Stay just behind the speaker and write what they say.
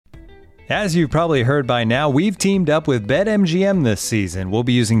As you've probably heard by now, we've teamed up with BetMGM this season. We'll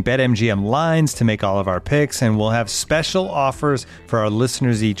be using BetMGM lines to make all of our picks, and we'll have special offers for our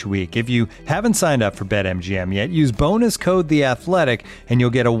listeners each week. If you haven't signed up for BetMGM yet, use bonus code The Athletic, and you'll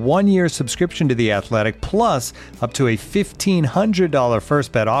get a 1-year subscription to The Athletic, plus up to a $1,500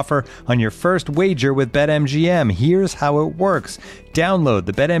 first bet offer on your first wager with BetMGM. Here's how it works. Download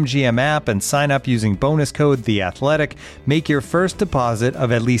the BetMGM app and sign up using bonus code The Athletic. Make your first deposit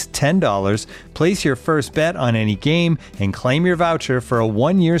of at least $10. Place your first bet on any game and claim your voucher for a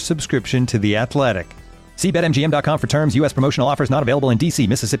 1-year subscription to The Athletic. See BetMGM.com for terms. U.S. promotional offers not available in D.C.,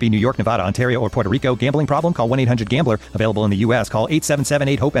 Mississippi, New York, Nevada, Ontario, or Puerto Rico. Gambling problem? Call 1-800-GAMBLER. Available in the U.S. Call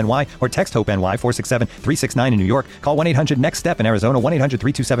 877-8-HOPE-NY or text HOPE-NY 467-369 in New York. Call 1-800-NEXT-STEP in Arizona.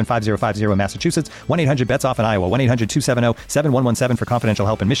 1-800-327-5050 in Massachusetts. 1-800-BETS-OFF in Iowa. 1-800-270-7117 for confidential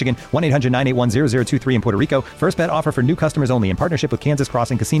help in Michigan. 1-800-981-0023 in Puerto Rico. First bet offer for new customers only in partnership with Kansas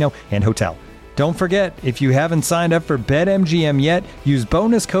Crossing Casino and Hotel. Don't forget, if you haven't signed up for BetMGM yet, use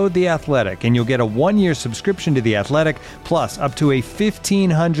bonus code The Athletic, and you'll get a 1-year subscription to The Athletic, plus up to a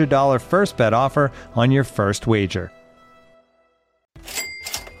 $1,500 first bet offer on your first wager.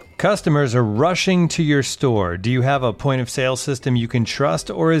 Customers are rushing to your store. Do you have a point-of-sale system you can trust,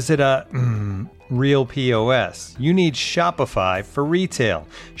 or is it a real POS? You need Shopify for retail.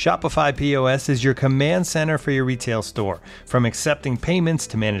 Shopify POS is your command center for your retail store. From accepting payments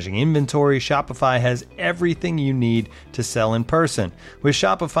to managing inventory, Shopify has everything you need to sell in person. With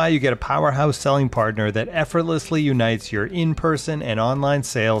Shopify, you get a powerhouse selling partner that effortlessly unites your in-person and online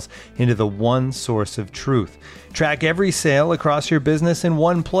sales into the one source of truth. Track every sale across your business in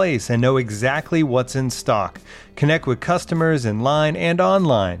one place and know exactly what's in stock. Connect with customers in line and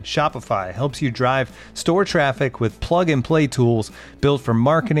online. Shopify helps you drive store traffic with plug-and-play tools built for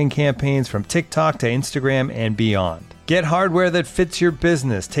marketing campaigns from TikTok to Instagram and beyond. Get hardware that fits your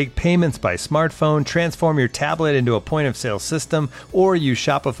business. Take payments by smartphone, transform your tablet into a point-of-sale system, or use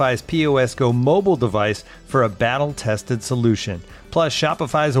Shopify's POS Go mobile device for a battle-tested solution. Plus,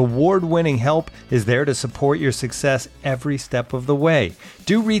 Shopify's award-winning help is there to support your success every step of the way.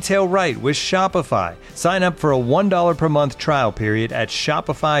 Do retail right with Shopify. Sign up for a $1 per month trial period at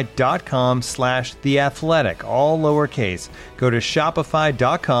shopify.com/theathletic, all lowercase. Go to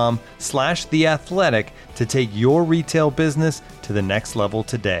shopify.com/theathletic to take your retail business to the next level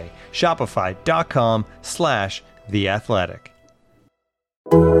today. Shopify.com/theathletic.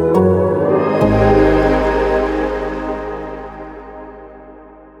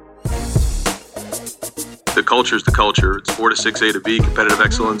 The culture is the culture. It's 4 to 6 A to B, competitive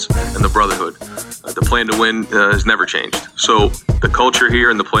excellence, and the brotherhood. The plan to win has never changed. So the culture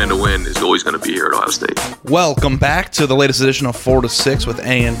here and the plan to win is always going to be here at Ohio State. Welcome back to the latest edition of 4 to 6 with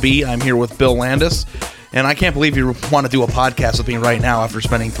A and B. I'm here with Bill Landis, and I can't believe you want to do a podcast with me right now after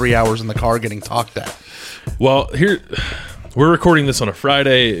spending 3 hours in the car getting talked at. Well, we're recording this on a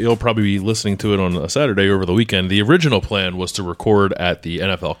Friday. You'll probably be listening to it on a Saturday over the weekend. The original plan was to record at the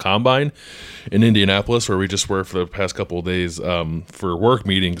NFL Combine in Indianapolis, where we just were for the past couple of days for work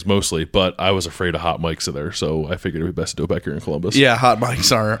meetings mostly, but I was afraid of hot mics there, so I figured it would be best to do it back here in Columbus. Yeah, hot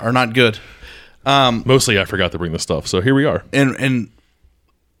mics are not good. Mostly I forgot to bring the stuff, so here we are. And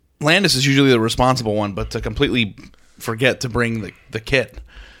Landis is usually the responsible one, but to completely forget to bring the kit.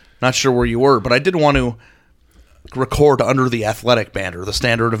 Not sure where you were, but I did want to record under the Athletic banner, the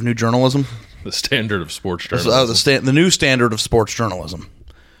standard of new journalism. The standard of sports journalism. The new standard of sports journalism,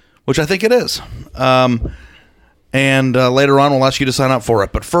 which I think it is. And later on, we'll ask you to sign up for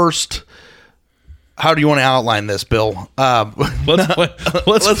it. But first, how do you want to outline this, Bill?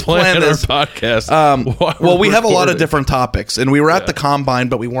 Let's plan our podcast. Well, we have a lot of different topics, and we were at the Combine,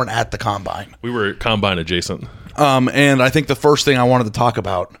 but we weren't at the Combine. We were Combine adjacent. And I think the first thing I wanted to talk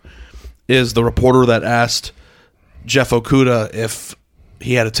about is the reporter that asked Jeff Okudah if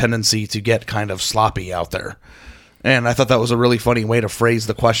he had a tendency to get kind of sloppy out there. And I thought that was a really funny way to phrase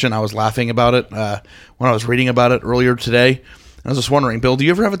the question. I was laughing about it when I was reading about it earlier today. I was just wondering, Bill, do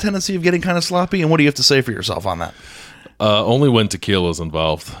you ever have a tendency of getting kind of sloppy? And what do you have to say for yourself on that? Only when tequila is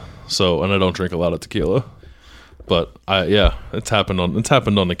involved. And I don't drink a lot of tequila. But it's happened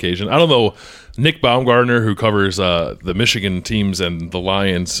on occasion. I don't know. Nick Baumgartner, who covers the Michigan teams and the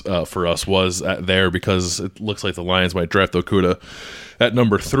Lions for us, was there because it looks like the Lions might draft Okudah at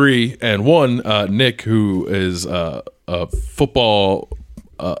number 3. And Nick, who is a football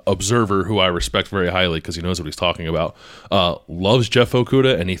observer who I respect very highly because he knows what he's talking about, loves Jeff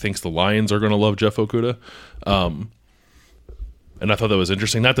Okudah, and he thinks the Lions are going to love Jeff Okudah. And I thought that was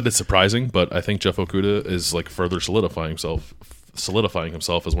interesting. Not that it's surprising, but I think Jeff Okudah is like further solidifying himself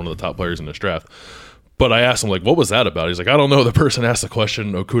as one of the top players in this draft. But I asked him, like, what was that about? He's like, I don't know. The person asked the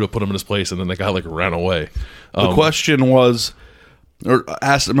question, Okudah put him in his place, and then the guy, like, ran away. The question was, or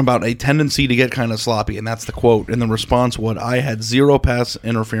asked him about a tendency to get kind of sloppy, and that's the quote. And the response was, I had 0 pass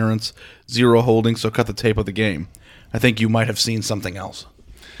interference, 0 holding, so cut the tape of the game. I think you might have seen something else.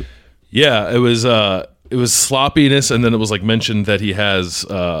 Yeah, it was sloppiness, and then it was, like, mentioned that he has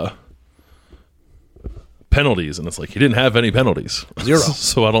penalties, and it's like, he didn't have any penalties. 0.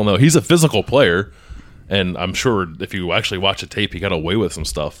 So I don't know. He's a physical player, and I'm sure if you actually watch the tape, he got away with some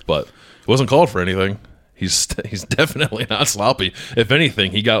stuff, but it wasn't called for anything. He's definitely not sloppy. If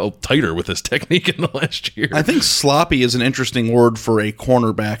anything, he got tighter with his technique in the last year. I think sloppy is an interesting word for a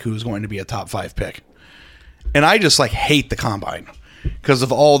cornerback who's going to be a top 5 pick. And I just hate the combine because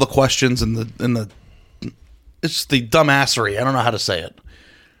of all the questions and the it's the dumbassery. I don't know how to say it.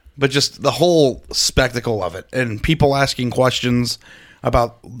 But just the whole spectacle of it and people asking questions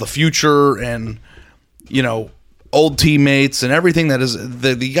about the future and old teammates and everything that is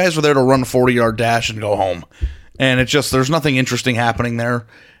the guys were there to run a 40-yard dash and go home. And it's just there's nothing interesting happening there.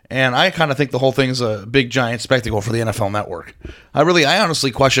 And I kind of think the whole thing is a big giant spectacle for the NFL Network. I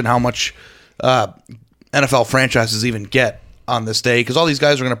honestly question how much NFL franchises even get on this day because all these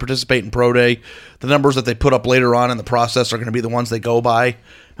guys are going to participate in Pro Day. The numbers that they put up later on in the process are going to be the ones they go by.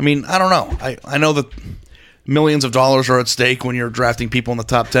 I mean, I don't know. I know that millions of dollars are at stake when you're drafting people in the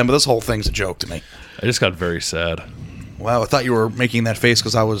top 10, but this whole thing's a joke to me. I just got very sad. Wow, I thought you were making that face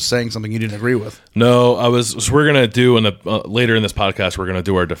because I was saying something you didn't agree with. No, so we're gonna do later in this podcast. We're gonna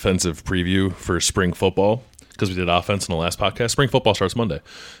do our defensive preview for spring football because we did offense in the last podcast. Spring football starts Monday,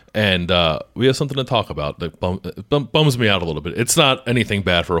 and we have something to talk about that bums me out a little bit. It's not anything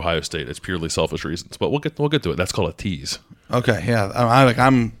bad for Ohio State. It's purely selfish reasons, but we'll get to it. That's called a tease. Okay, yeah,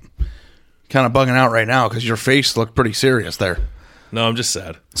 I'm kind of bugging out right now because your face looked pretty serious there. No, I'm just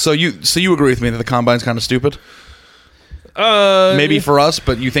sad. So you agree with me that the combine's kind of stupid? Maybe for us,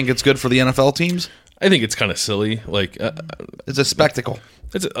 but you think it's good for the NFL teams? I think it's kind of silly. It's a spectacle.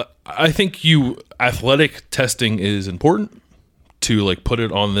 I think athletic testing is important. To put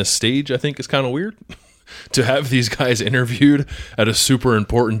it on this stage, I think is kind of weird. To have these guys interviewed at a super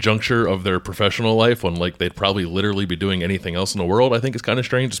important juncture of their professional life when they'd probably literally be doing anything else in the world, I think is kind of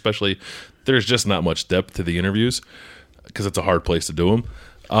strange. Especially there's just not much depth to the interviews because it's a hard place to do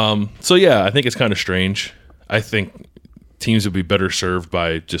them. So yeah, I think it's kind of strange. I think teams would be better served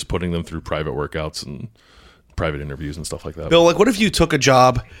by just putting them through private workouts and private interviews and stuff like that. Bill, what if you took a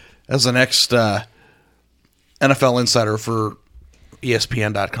job as the next NFL insider for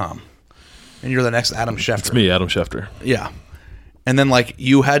ESPN.com and you're the next Adam Schefter? It's me, Adam Schefter. Yeah. And then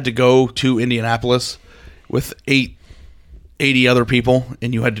you had to go to Indianapolis with 80 other people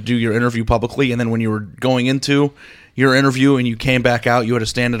and you had to do your interview publicly, and then when you were going into your interview and you came back out, you had to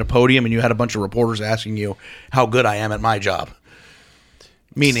stand at a podium and you had a bunch of reporters asking you how good I am at my job.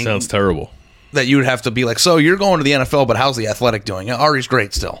 Meaning, sounds terrible. That you would have to be like, so you're going to the NFL, but how's the Athletic doing? Ari's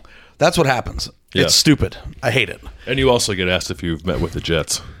great still. That's what happens. Yeah. It's stupid. I hate it. And you also get asked if you've met with the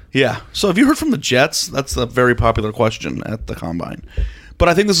Jets. Yeah. So have you heard from the Jets? That's a very popular question at the Combine. But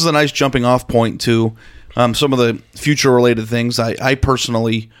I think this is a nice jumping off point to some of the future-related things. I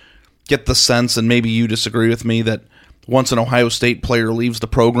personally get the sense, and maybe you disagree with me, that once an Ohio State player leaves the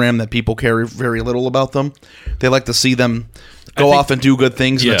program, that people care very little about them. They like to see them go off and do good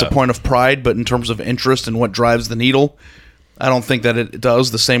things, and it's a point of pride. But in terms of interest and what drives the needle, I don't think that it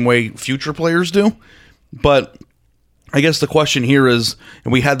does the same way future players do. But I guess the question here is,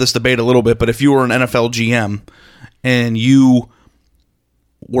 and we had this debate a little bit, but if you were an NFL GM and you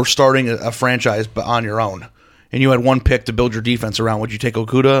were starting a franchise on your own, and you had one pick to build your defense around, would you take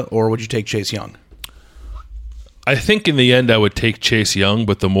Okudah or would you take Chase Young? I think in the end I would take Chase Young,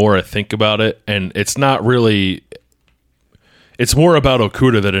 but the more I think about it, and it's not really, it's more about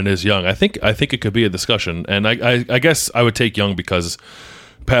Okudah than it is Young. I think it could be a discussion, and I guess I would take Young because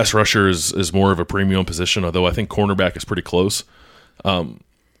pass rusher is more of a premium position, although I think cornerback is pretty close in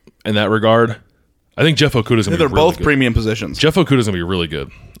that regard. I think Jeff Okudah is going to be really good. They're both premium positions. Jeff Okudah is going to be really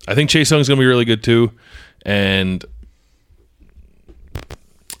good. I think Chase Young is going to be really good too, and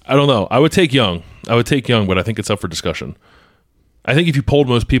I don't know. I would take Young, but I think it's up for discussion. I think if you polled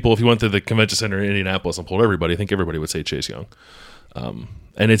most people, if you went to the convention center in Indianapolis and polled everybody, I think everybody would say Chase Young.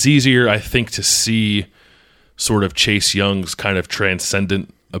 And it's easier, I think, to see sort of Chase Young's kind of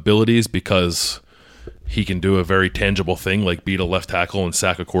transcendent abilities because he can do a very tangible thing like beat a left tackle and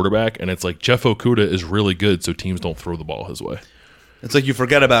sack a quarterback. And it's like Jeff Okudah is really good, so teams don't throw the ball his way. It's like you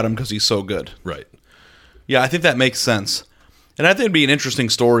forget about him because he's so good. Right. Yeah, I think that makes sense. And I think it'd be an interesting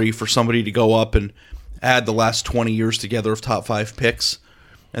story for somebody to go up and add the last 20 years together of top 5 picks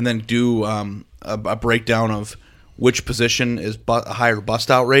and then do a breakdown of which position is a higher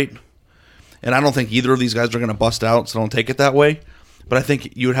bust-out rate. And I don't think either of these guys are going to bust out, so don't take it that way. But I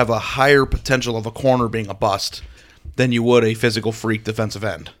think you would have a higher potential of a corner being a bust than you would a physical freak defensive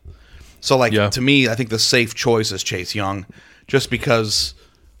end. So, to me, I think the safe choice is Chase Young, just because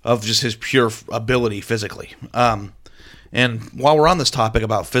of just his pure ability physically. And while we're on this topic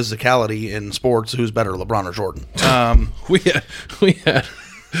about physicality in sports, who's better, LeBron or Jordan? We had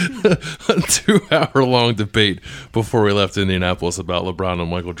a 2-hour-long debate before we left Indianapolis about LeBron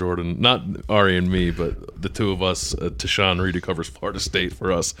and Michael Jordan. Not Ari and me, but the two of us. Tashawn Reed, who covers Florida State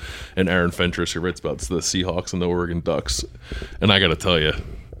for us, and Aaron Fentress, who writes about the Seahawks and the Oregon Ducks. And I got to tell you,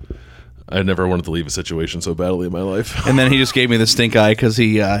 I never wanted to leave a situation so badly in my life. And then he just gave me the stink eye because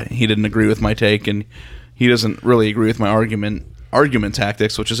he didn't agree with my take, and he doesn't really agree with my argument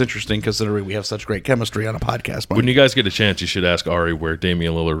tactics, which is interesting considering we have such great chemistry on a podcast. When you guys get a chance, you should ask Ari where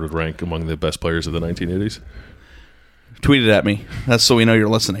Damian Lillard would rank among the best players of the 1980s. Tweet it at me. That's so we know you're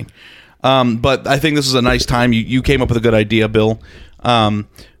listening. But I think this is a nice time. You came up with a good idea, Bill, to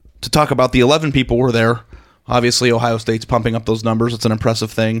talk about the 11 people were there. Obviously, Ohio State's pumping up those numbers. It's an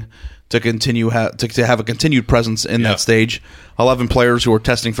impressive thing to continue to have a continued presence in that stage. 11 players who are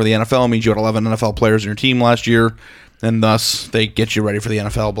testing for the NFL means you had 11 NFL players in your team last year, and thus they get you ready for the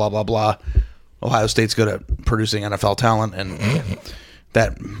NFL, blah, blah, blah. Ohio State's good at producing NFL talent, and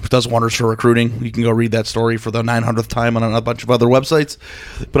that does wonders for recruiting. You can go read that story for the 900th time on a bunch of other websites.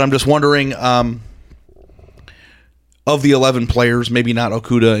 But I'm just wondering, of the 11 players, maybe not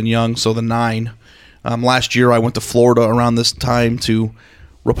Okudah and Young, so the 9. Last year I went to Florida around this time to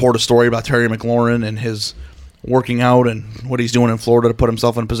report a story about Terry McLaurin and his working out and what he's doing in Florida to put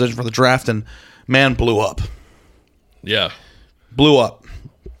himself in a position for the draft, and man, blew up. Yeah. Blew up.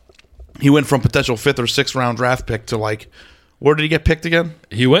 He went from potential 5th or 6th round draft pick to where did he get picked again?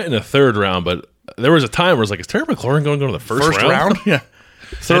 He went in the 3rd round, but there was a time where it was like, is Terry McLaurin going to go to the first round? Yeah.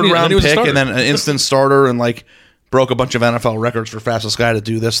 3rd round pick and then an instant starter and broke a bunch of NFL records for fastest guy to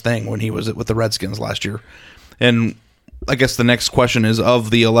do this thing when he was with the Redskins last year. And I guess the next question is,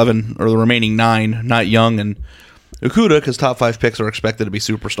 of the 11 or the remaining 9, not Young and Okudah, because top 5 picks are expected to be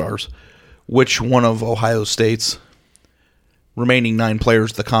superstars, which one of Ohio State's remaining 9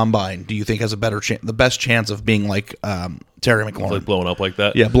 players at the combine do you think has the best chance of being like Terry McLaurin? Like blowing up like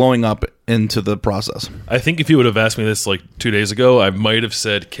that? Yeah, blowing up into the process. I think if you would have asked me this 2 days ago, I might have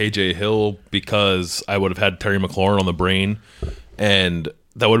said KJ Hill, because I would have had Terry McLaurin on the brain, and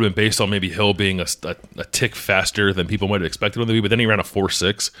that would have been based on maybe Hill being a tick faster than people might have expected him to be, but then he ran a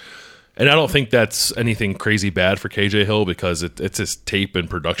 4.6. And I don't think that's anything crazy bad for KJ Hill, because it's his tape and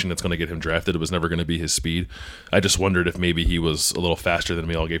production that's going to get him drafted. It was never going to be his speed. I just wondered if maybe he was a little faster than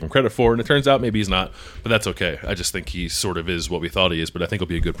we all gave him credit for, and it turns out maybe he's not, but that's okay. I just think he sort of is what we thought he is, but I think he'll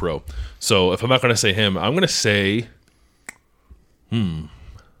be a good pro. So if I'm not going to say him, I'm going to say, I'm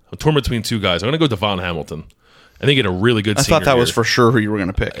torn between 2 guys. I'm going to go Devon Hamilton. I think he had a really good senior year. I thought that was for sure who you were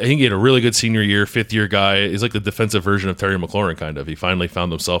going to pick. I think he had a really good senior year, 5th-year guy. He's like the defensive version of Terry McLaurin, kind of. He finally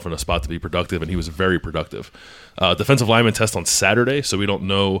found himself in a spot to be productive, and he was very productive. Defensive lineman test on Saturday, so we don't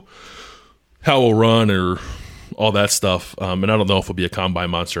know how he'll run or all that stuff. And I don't know if he'll be a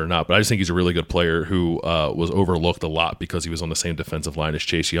combine monster or not, but I just think he's a really good player who was overlooked a lot because he was on the same defensive line as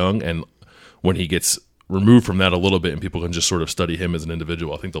Chase Young. And when he gets removed from that a little bit and people can just sort of study him as an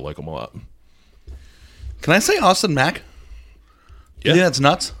individual, I think they'll like him a lot. Can I say Austin Mack? Yeah. You think that's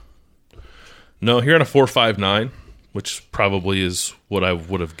nuts? No, he ran a 4.59, which probably is what I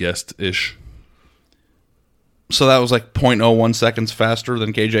would have guessed-ish. So that was 0.01 seconds faster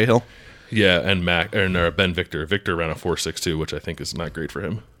than KJ Hill? Yeah, and Ben Victor. Victor ran a 4.62, which I think is not great for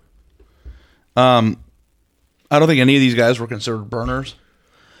him. I don't think any of these guys were considered burners.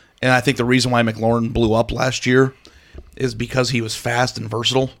 And I think the reason why McLaurin blew up last year is because he was fast and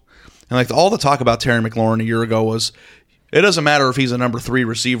versatile. And all the talk about Terry McLaurin a year ago was, it doesn't matter if he's a number 3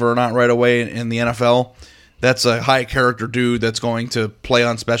 receiver or not right away in the NFL. That's a high character dude that's going to play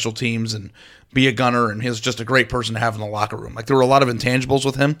on special teams and be a gunner, and he's just a great person to have in the locker room. There were a lot of intangibles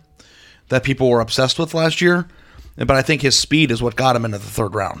with him that people were obsessed with last year. But I think his speed is what got him into the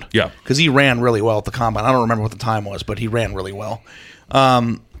 3rd round. Yeah. Because he ran really well at the combine. I don't remember what the time was, but he ran really well.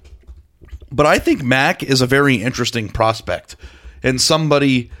 But I think Mack is a very interesting prospect and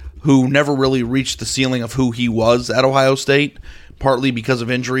somebody who never really reached the ceiling of who he was at Ohio State, partly because of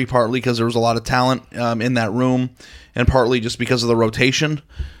injury, partly because there was a lot of talent in that room, and partly just because of the rotation.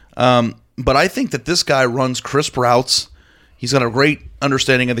 But I think that this guy runs crisp routes. He's got a great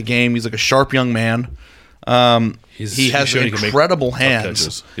understanding of the game. He's a sharp young man. He has incredible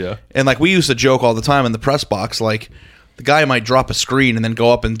hands. Yeah. And we used to joke all the time in the press box, the the guy might drop a screen and then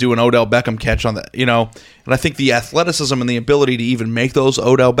go up and do an Odell Beckham catch on the, and I think the athleticism and the ability to even make those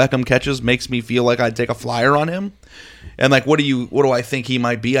Odell Beckham catches makes me feel like I'd take a flyer on him. And like, what do I think he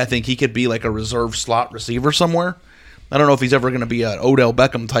might be? I think he could be like a reserve slot receiver somewhere. I don't know if he's ever going to be an Odell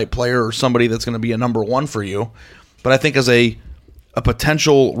Beckham type player or somebody that's going to be a number one for you. But I think as a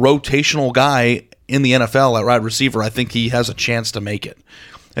potential rotational guy in the NFL at wide receiver, I think he has a chance to make it.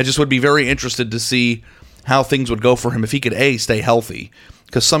 I just would be very interested to see how things would go for him if he could, A, stay healthy.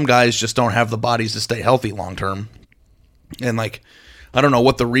 Because some guys just don't have the bodies to stay healthy long term. And like, I don't know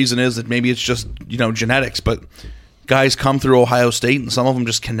what the reason is. That maybe it's just, genetics. But guys come through Ohio State and some of them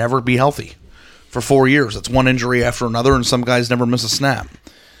just can never be healthy for 4 years. It's one injury after another, and some guys never miss a snap.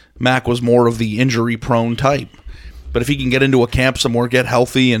 Mac was more of the injury-prone type. But if he can get into a camp somewhere, get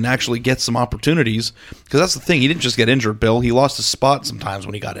healthy, and actually get some opportunities, because that's the thing, he didn't just get injured, Bill. He lost his spot sometimes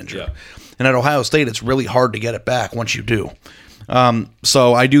when he got injured. Yeah. And at Ohio State, it's really hard to get it back once you do.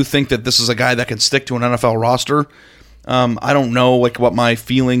 So I do think that this is a guy that can stick to an NFL roster. I don't know what my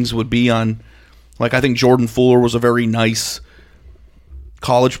feelings would be on, I think Jordan Fuller was a very nice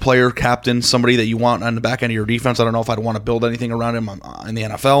college player, captain, somebody that you want on the back end of your defense. I don't know if I'd want to build anything around him in the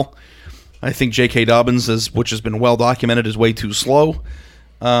NFL. I think J.K. Dobbins, which has been well documented, is way too slow.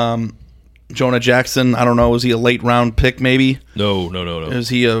 Jonah Jackson, I don't know, is he a late round pick maybe? No. Is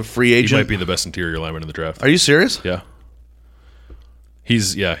he a free agent? He might be the best interior lineman in the draft. Are you serious? Yeah. He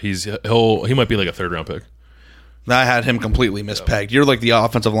might be like a third round pick. I had him completely mispegged. You're like the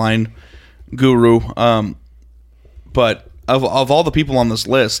offensive line guru. But of all the people on this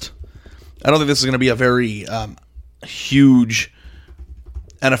list, I don't think this is going to be a very huge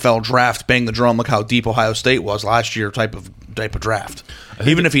NFL draft, bang the drum, look how deep Ohio State was last year type of draft.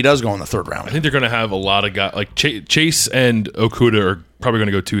 Even if he does go in the third round. I think they're going to have a lot of guys. Like Chase and Okudah are probably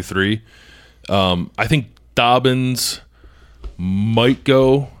going to go 2-3. I think Dobbins might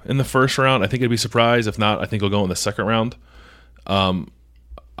go in the first round. I think I'd be surprised. If not, I think he'll go in the second round.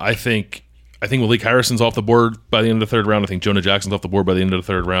 I think Malik Harrison's off the board by the end of the third round. I think Jonah Jackson's off the board by the end of the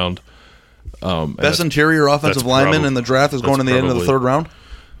third round. Best interior offensive lineman in the draft is going in the end of the third round?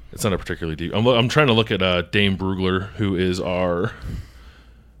 It's not a particularly deep. I'm trying to look at Dane Brugler, who is our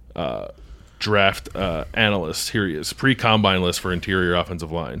draft analyst. Here he is. Pre-combine list for interior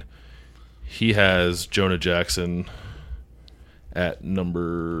offensive line. He has Jonah Jackson at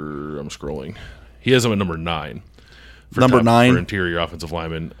number... I'm scrolling. He has him at number 9. Number 9? For interior offensive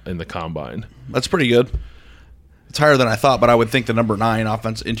lineman in the combine. That's pretty good. It's higher than I thought, but I would think the number 9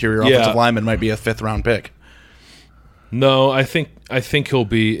 interior offensive lineman might be a 5th round pick. No, I think he'll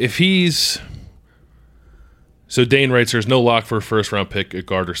be, if he's, so Dane writes there's no lock for a first round pick at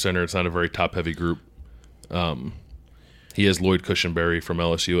guard or center. It's not a very top heavy group. He has Lloyd Cushenberry from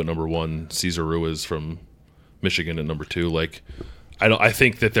LSU at number 1, Cesar Ruiz from Michigan at number 2. I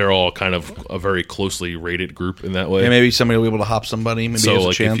think that they're all kind of a very closely rated group in that way. Yeah, maybe somebody will be able to hop somebody. Maybe so,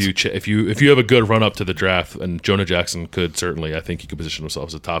 a chance. if you have a good run up to the draft, and Jonah Jackson could certainly, I think he could position himself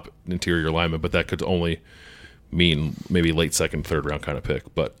as a top interior lineman, but that could only mean maybe late second, third round kind of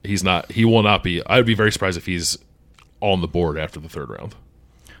pick. But he's not. He will not be. I would be very surprised if he's on the board after the third round.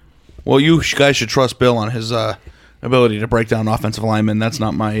 Well, you guys should trust Bill on his ability to break down offensive linemen. That's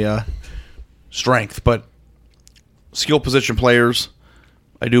not my strength, but skill position players,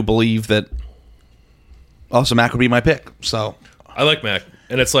 I do believe that also Mac would be my pick. So I like Mac,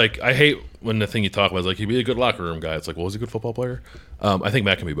 and it's like I hate when the thing you talk about is like he'd be a good locker room guy. It's like, well, is he a good football player? I think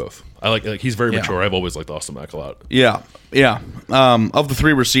Mac can be both. I like he's very mature. I've always liked Austin Mac a lot. Yeah. Of the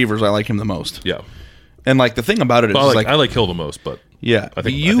 3 receivers, I like him the most. Yeah. And the thing about it is, I like Hill the most, but yeah, I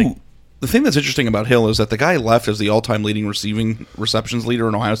think the thing that's interesting about Hill is that the guy left as the all-time leading receptions leader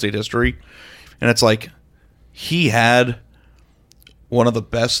in Ohio State history, and it's like he had one of the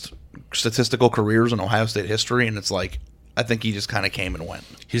best statistical careers in Ohio State history, and it's like I think he just kind of came and went.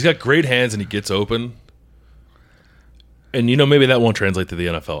 He's got great hands, and he gets open. And, maybe that won't translate to the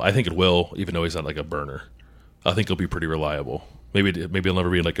NFL. I think it will, even though he's not like a burner. I think he'll be pretty reliable. Maybe he'll never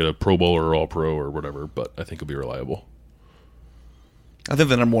be like a Pro Bowler or All-Pro or whatever, but I think he'll be reliable. I think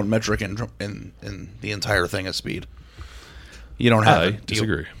the number 1 metric in the entire thing is speed. You don't have I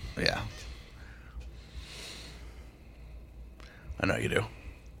disagree. Yeah. I know you do.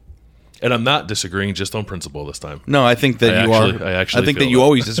 And I'm not disagreeing just on principle this time. No, I think that you are. I think that you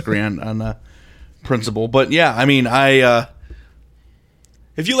always disagree on principle. But yeah, I mean,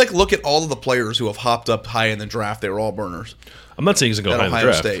 if you look at all of the players who have hopped up high in the draft, they were all burners. I'm not saying he's going to go high in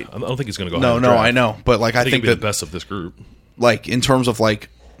the draft. I don't think he's going to go high in the draft. No, I know. But I think that the best of this group. In terms of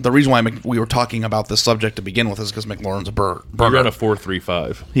the reason why we were talking about this subject to begin with is because McLaurin's a burner. He ran a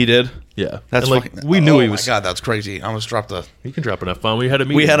 4.35. He did? Yeah. That's And, fucking, we knew he Oh was. my God, that's crazy. I almost dropped the... He can drop an F-bomb. We had a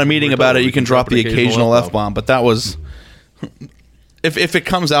meeting. We had a meeting about it. You can drop the an occasional F-bomb, but that was... If it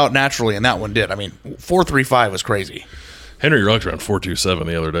comes out naturally, and that one did. I mean, 4.35 was crazy. Henry Ruggs ran 4.27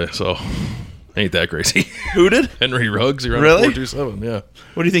 the other day, so ain't that crazy. Who did? Henry Ruggs, he ran Really? 4.27, yeah.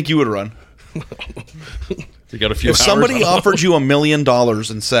 What do you think you would run? He got a few If hours somebody on him. offered you $1 million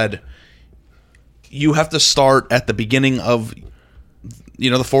and said, you have to start at the beginning of, the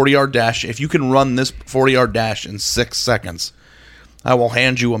 40-yard dash. If you can run this 40-yard dash in 6 seconds, I will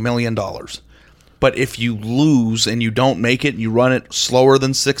hand you $1 million. But if you lose and you don't make it and you run it slower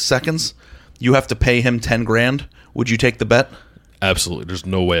than 6 seconds, you have to pay him $10,000. Would you take the bet? Absolutely. There's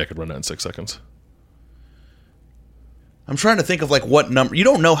no way I could run that in 6 seconds. I'm trying to think of what number. You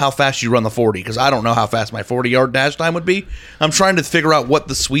don't know how fast you run the 40 because I don't know how fast my 40-yard dash time would be. I'm trying to figure out what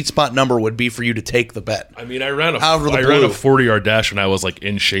the sweet spot number would be for you to take the bet. I mean, I ran a Out of the 40-yard dash when I was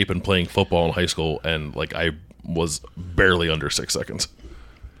in shape and playing football in high school, and I was barely under 6 seconds.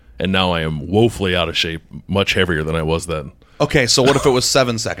 And now I am woefully out of shape, much heavier than I was then. Okay, so what if it was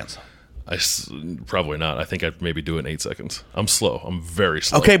 7 seconds? Probably not. I think I'd maybe do it in 8 seconds. I'm slow. I'm very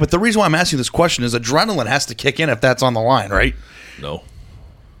slow. Okay, but the reason why I'm asking this question is adrenaline has to kick in if that's on the line, right? No.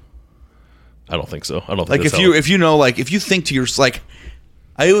 I don't think so. I don't think If you think to yourself,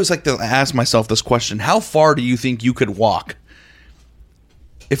 I always like to ask myself this question: how far do you think you could walk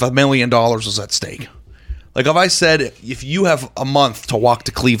if $1 million was at stake? If I said, if you have a month to walk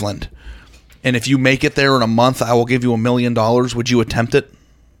to Cleveland, and if you make it there in a month, I will give you $1 million, would you attempt it?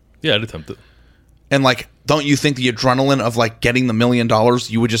 Yeah, I'd attempt it. And don't you think the adrenaline of getting the $1 million,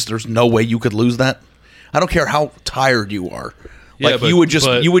 there's no way you could lose that? I don't care how tired you are. Yeah, you would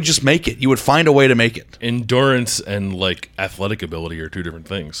just make it. You would find a way to make it. Endurance and athletic ability are two different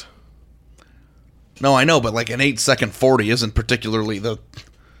things. No, I know, but an 8-second 40 isn't particularly the...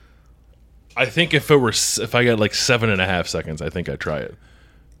 I think if I got 7.5 seconds, I think I'd try it.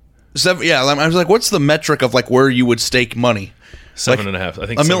 I was what's the metric of where you would stake money? 7.5. I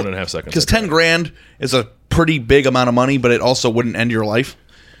think 7.5 seconds. Because $10,000 is a pretty big amount of money, but it also wouldn't end your life,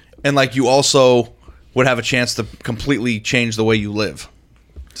 and you also would have a chance to completely change the way you live.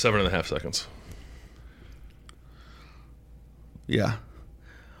 7.5 seconds. Yeah.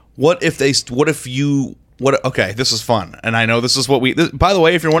 Okay, this is fun, and I know this is what by the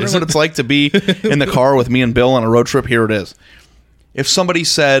way, if you're wondering what it's like to be in the car with me and Bill on a road trip, here it is. If somebody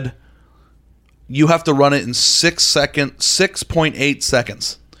said you have to run it in 6.8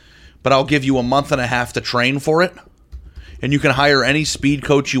 seconds, but I'll give you a month and a half to train for it, and you can hire any speed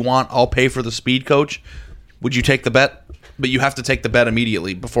coach you want, I'll pay for the speed coach, would you take the bet? But you have to take the bet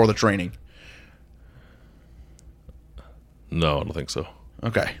immediately before the training. No, I don't think so.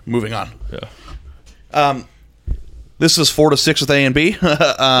 Okay, moving on. Yeah. This is 4 to 6 with A and B.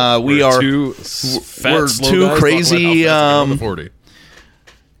 We're two crazy,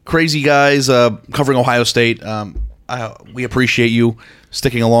 crazy guys covering Ohio State. We appreciate you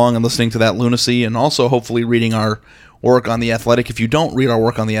sticking along and listening to that lunacy, and also hopefully reading our work on The Athletic. If you don't read our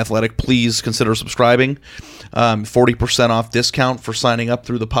work on The Athletic, please consider subscribing. 40% off discount for signing up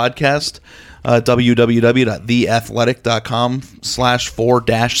through the podcast.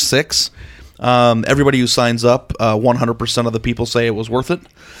 www.theathletic.com/4-6. Everybody who signs up, 100% of the people say it was worth it,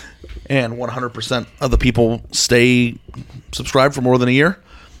 and 100% of the people stay subscribed for more than a year,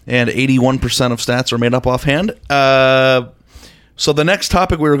 and 81% of stats are made up offhand. So the next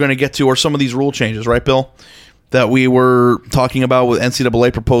topic we were going to get to are some of these rule changes, right, Bill? That we were talking about with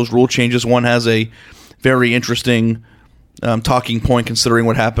NCAA proposed rule changes. One has a very interesting talking point considering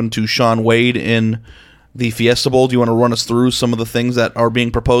what happened to Shaun Wade in the Fiesta Bowl. Do you want to run us through some of the things that are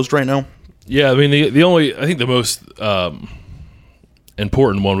being proposed right now? Yeah, I mean, I think the most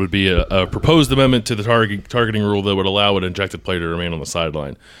important one would be a proposed amendment to the targeting rule that would allow an injected player to remain on the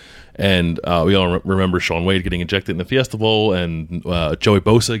sideline. And we all remember Shaun Wade getting ejected in the Fiesta Bowl, and Joey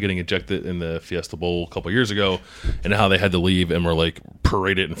Bosa getting ejected in the Fiesta Bowl a couple years ago, and how they had to leave and were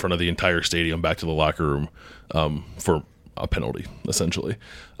paraded in front of the entire stadium back to the locker room for a penalty, essentially.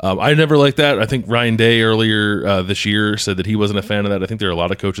 I never liked that. I think Ryan Day earlier this year said that he wasn't a fan of that. I think there are a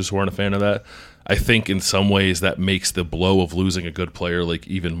lot of coaches who aren't a fan of that. I think in some ways that makes the blow of losing a good player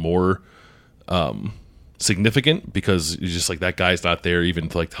even more significant, because you're just that guy's not there even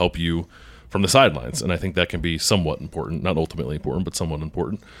to help you from the sidelines, and I think that can be somewhat important, not ultimately important, but somewhat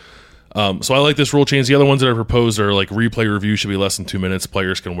important. So I like this rule change. The other ones that are proposed are replay review should be less than 2 minutes.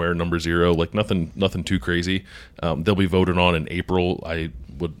 Players can wear number 0. Nothing too crazy. They'll be voted on in April. I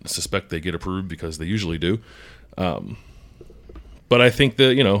would suspect they get approved because they usually do. But I think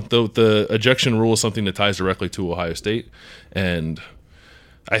the ejection rule is something that ties directly to Ohio State, and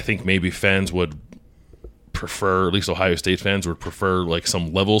I think maybe fans would prefer, at least Ohio State fans would prefer, like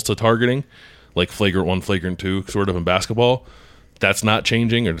some levels to targeting, like flagrant 1, flagrant 2, sort of in basketball. That's not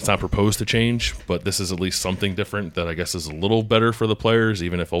changing, or it's not proposed to change, but this is at least something different that I guess is a little better for the players,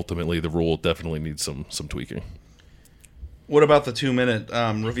 even if ultimately the rule definitely needs some tweaking. What about the 2-minute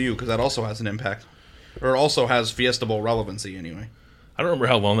review? Because that also has an impact, or also has Fiesta Bowl relevancy anyway. I don't remember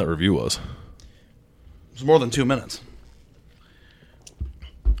how long that review was. It was more than 2 minutes.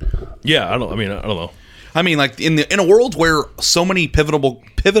 Yeah, I don't know. I mean, like in a world where so many pivotal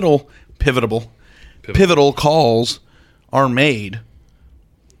calls are made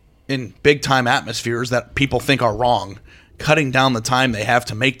in big time atmospheres that people think are wrong, cutting down the time they have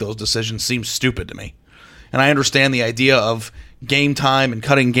to make those decisions seems stupid to me. And I understand the idea of game time and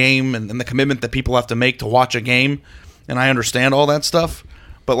cutting game and the commitment that people have to make to watch a game, and I understand all that stuff.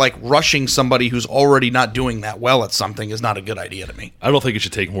 But like rushing somebody who's already not doing that well at something is not a good idea to me. I don't think it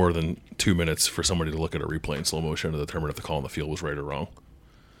should take more than 2 minutes for somebody to look at a replay in slow motion to determine if the call on the field was right or wrong.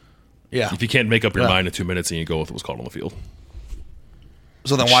 Yeah. If you can't make up your mind in 2 minutes and you go with what was called on the field.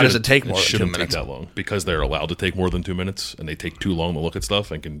 So then why does it take more than 2 minutes? It shouldn't take that long because they're allowed to take more than 2 minutes, and they take too long to look at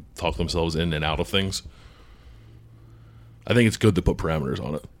stuff and can talk themselves in and out of things. I think it's good to put parameters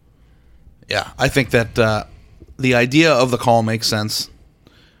on it. Yeah, I think that the idea of the call makes sense.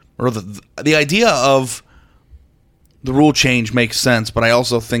 Or the idea of the rule change makes sense, but I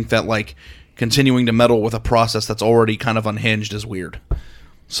also think that like continuing to meddle with a process that's already kind of unhinged is weird.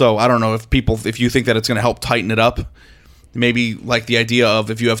 So I don't know if you think that it's going to help tighten it up, maybe like the idea of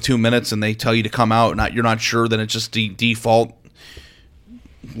if you have 2 minutes and they tell you to come out, you're not sure, then it's just default,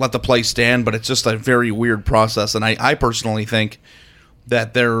 let the play stand. But it's just a very weird process, and I personally think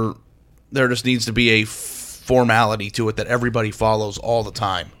that there just needs to be a formality to it that everybody follows all the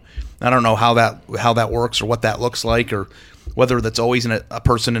time. I don't know how that works or what that looks like, or whether that's always a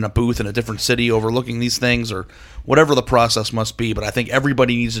person in a booth in a different city overlooking these things, or whatever the process must be. But I think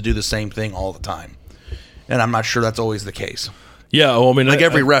everybody needs to do the same thing all the time, and I'm not sure that's always the case. Yeah, well, I mean, like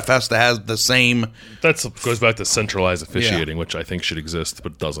every ref has to have the same. That goes back to centralized officiating, which I think should exist,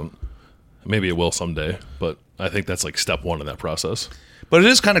 but doesn't. Maybe it will someday, but I think that's like step one in that process. But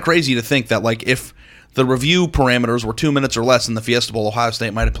it is kind of crazy to think that like if the review parameters were 2 minutes or less in the Fiesta Bowl, Ohio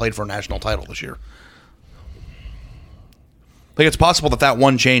State might have played for a national title this year. Like it's possible that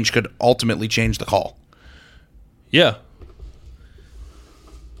one change could ultimately change the call. Yeah.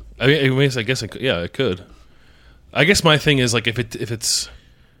 I mean, I guess it could. I guess my thing is like if it's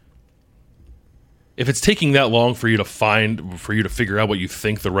taking that long for you to figure out what you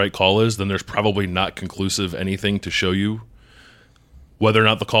think the right call is, then there's probably not conclusive anything to show you whether or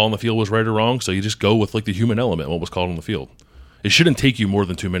not the call on the field was right or wrong. So you just go with like the human element, what was called on the field. It shouldn't take you more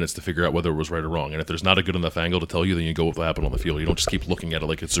than 2 minutes to figure out whether it was right or wrong. And if there's not a good enough angle to tell you, then you go with what happened on the field. You don't just keep looking at it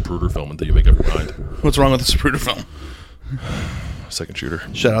like it's Zapruder film until you make up your mind. What's wrong with the Zapruder film? Second shooter.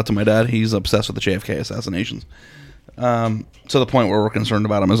 Shout out to my dad. He's obsessed with the JFK assassinations. To the point where we're concerned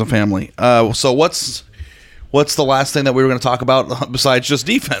about him as a family. So what's the last thing that we were going to talk about besides just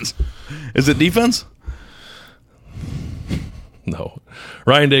defense? Is it defense? No.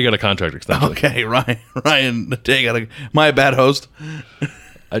 Ryan Day got a contract extension. Okay, Ryan Day got my bad host.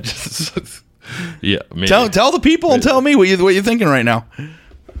 Yeah. Maybe. Tell the people and tell me what you're thinking right now.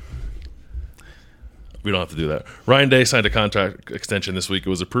 We don't have to do that. Ryan Day signed a contract extension this week. It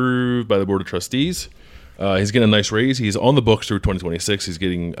was approved by the Board of Trustees. He's getting a nice raise. He's on the books through 2026. He's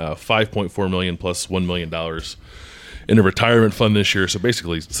getting $5.4 million plus $1 million in a retirement fund this year. So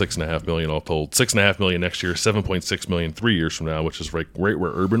basically $6.5 million all told. $6.5 million next year, $7.6 million 3 years from now, which is right where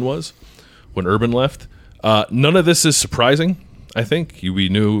Urban was when Urban left. None of this is surprising, I think. We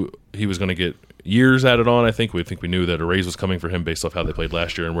knew he was going to get years added on. I think we knew that a raise was coming for him based off how they played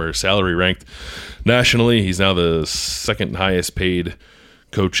last year and where his salary ranked nationally. He's now the second highest paid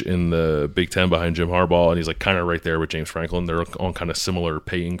coach in the Big Ten behind Jim Harbaugh, and he's like kind of right there with James Franklin. They're on kind of similar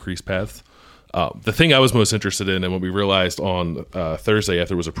pay increase paths. The thing I was most interested in, and what we realized on Thursday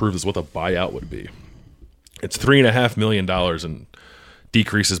after it was approved, is what the buyout would be. It's $3.5 million and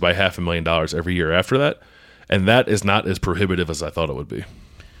decreases by $500,000 every year after that, and that is not as prohibitive as I thought it would be.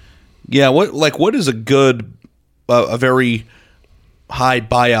 Yeah, what is a good, a very high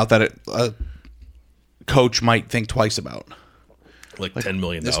buyout that a coach might think twice about? Like $10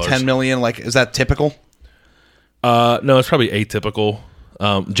 million. Is $10 million, is that typical? No, it's probably atypical.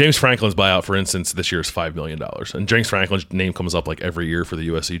 James Franklin's buyout, for instance, this year is $5 million. And James Franklin's name comes up like every year for the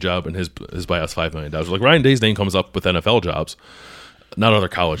USC job, and his buyout's $5 million. Like Ryan Day's name comes up with NFL jobs, not other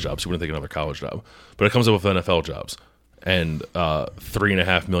college jobs. You wouldn't think another college job. But it comes up with NFL jobs. And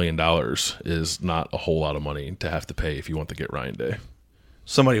 $3.5 million is not a whole lot of money to have to pay if you want to get Ryan Day.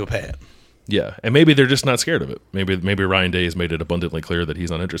 Somebody will pay it. Yeah, and maybe they're just not scared of it. Maybe Ryan Day has made it abundantly clear that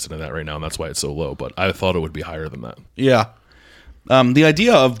he's not interested in that right now, and that's why it's so low. But I thought it would be higher than that. Yeah. The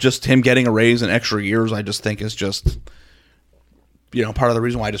idea of just him getting a raise in extra years, I just think is just, part of the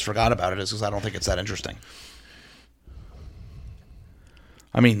reason why I just forgot about it is because I don't think it's that interesting.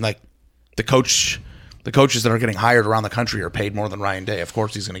 I mean, like, the coaches that are getting hired around the country are paid more than Ryan Day. Of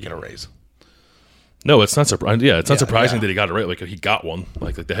course he's going to get a raise. No, it's not surprising. Yeah, it's not surprising that he got a raise. Like, he got one.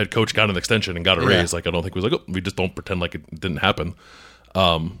 Like the head coach got an extension and got a raise. Like, I don't think it was like, we just don't pretend like it didn't happen.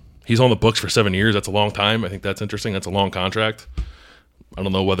 He's on the books for 7 years. That's a long time. I think that's interesting. That's a long contract. I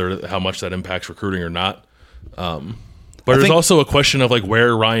don't know how much that impacts recruiting or not. But there's also a question of like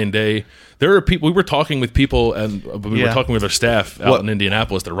where Ryan Day. There are people. We were talking with people, and we were talking with our staff out in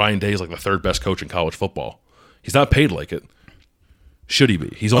Indianapolis that Ryan Day is like the third best coach in college football. He's not paid like it. Should he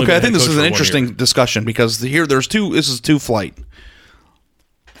be? He's only okay. I think this is an interesting discussion because there's two. This is two flight.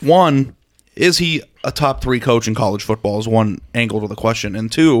 One, is he a top 3 coach in college football? Is one angle to the question,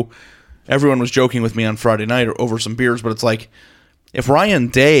 and two, everyone was joking with me on Friday night over some beers, but it's like if Ryan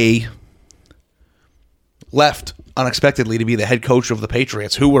Day left unexpectedly to be the head coach of the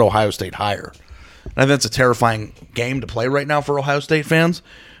Patriots, who would Ohio State hire? And I think that's a terrifying game to play right now for Ohio State fans.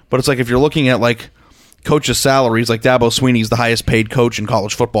 But it's like if you're looking at like coaches' salaries, like Dabo Swinney's the highest paid coach in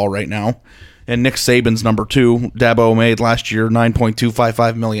college football right now, and Nick Saban's number 2. Dabo made last year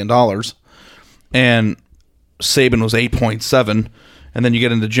 $9.255 million, and Saban was 8.7. And then you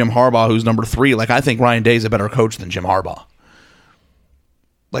get into Jim Harbaugh, who's number 3. Like, I think Ryan Day's a better coach than Jim Harbaugh.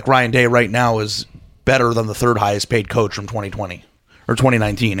 Like, Ryan Day right now is better than the 3rd highest paid coach from 2020 or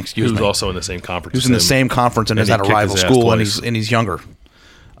 2019. Excuse me. Who's also in the same conference. Who's in the same conference and is at a rival school, and he's younger.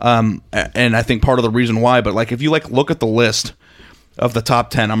 And I think part of the reason why, but like if you like look at the list of the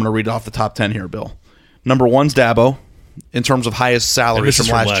top 10, I'm going to read off the top 10 here, Bill. Number 1's Dabo in terms of highest salaries from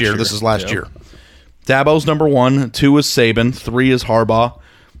last year. This is last year. Dabo's number 1. 2 is Saban. 3 is Harbaugh.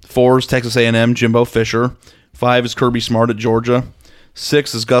 4 is Texas A&M, Jimbo Fisher. 5 is Kirby Smart at Georgia.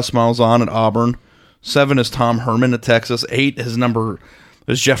 6 is Gus Malzahn at Auburn. 7 is Tom Herman at Texas. 8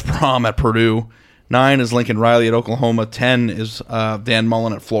 is Jeff Brom at Purdue. 9 is Lincoln Riley at Oklahoma. 10 is Dan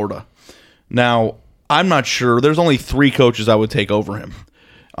Mullen at Florida. Now, I'm not sure. There's only 3 coaches I would take over him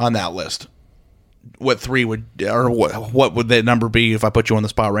on that list. What 3 would, or what would that number be if I put you on the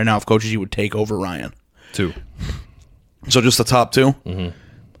spot right now of coaches you would take over Ryan? 2. So just the top 2? Mm-hmm.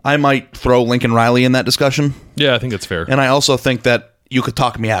 I might throw Lincoln Riley in that discussion. Yeah, I think it's fair. And I also think that you could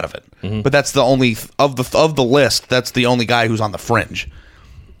talk me out of it. Mm-hmm. But that's the only, of the list, that's the only guy who's on the fringe.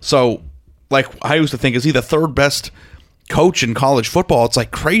 So, like, I used to think, is he the 3rd best coach in college football? It's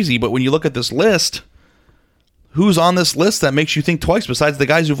like crazy, but when you look at this list, who's on this list that makes you think twice besides the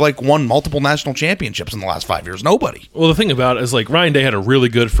guys who've like won multiple national championships in the last 5 years? Nobody. Well, the thing about it is like Ryan Day had a really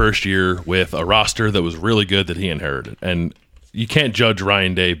good first year with a roster that was really good that he inherited. And you can't judge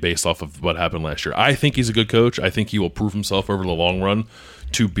Ryan Day based off of what happened last year. I think he's a good coach. I think he will prove himself over the long run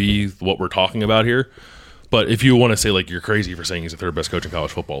to be what we're talking about here. But if you want to say, like, you're crazy for saying he's the 3rd best coach in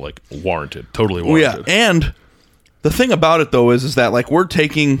college football, like, warranted. Totally warranted. Well, yeah, and the thing about it, though, is that, like, we're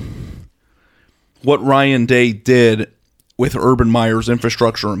taking what Ryan Day did with Urban Meyer's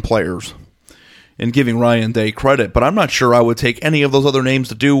infrastructure and players and giving Ryan Day credit, but I'm not sure I would take any of those other names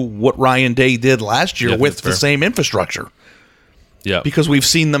to do what Ryan Day did last year with the same infrastructure. Yeah. Because we've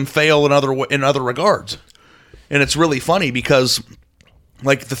seen them fail in other regards. And it's really funny because,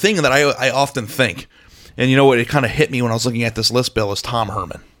 like, the thing that I often think, and you know what, it kind of hit me when I was looking at this list, Bill, is Tom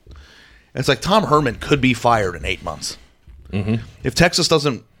Herman. It's like Tom Herman could be fired in 8 months. Mm-hmm. If Texas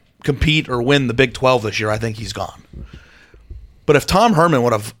doesn't compete or win the Big 12 this year, I think he's gone. But if Tom Herman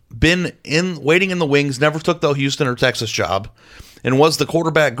would have been waiting in the wings, never took the Houston or Texas job, and was the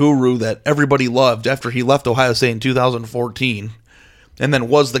quarterback guru that everybody loved after he left Ohio State in 2014, and then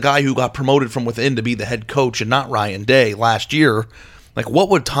was the guy who got promoted from within to be the head coach and not Ryan Day last year, like, what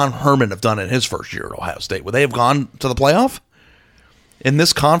would Tom Herman have done in his first year at Ohio State? Would they have gone to the playoff in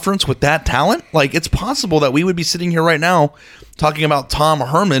this conference with that talent? Like, it's possible that we would be sitting here right now talking about Tom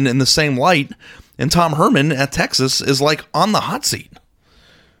Herman in the same light, and Tom Herman at Texas is, like, on the hot seat.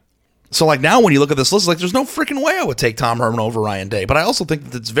 So, like, now when you look at this list, like, there's no freaking way I would take Tom Herman over Ryan Day. But I also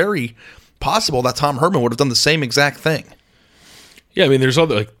think that it's very possible that Tom Herman would have done the same exact thing. Yeah, I mean, there's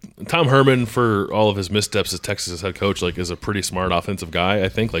other, like, Tom Herman, for all of his missteps as Texas' head coach, like, is a pretty smart offensive guy, I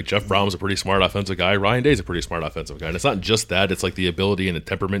think. Like, Jeff Brom's a pretty smart offensive guy. Ryan Day's a pretty smart offensive guy. And it's not just that. It's, like, the ability and the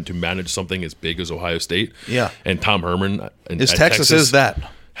temperament to manage something as big as Ohio State. Yeah. And Tom Herman Texas is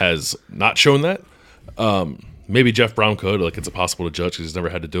that. Has not shown that. Maybe Jeff Brown could. Like, it's impossible to judge because he's never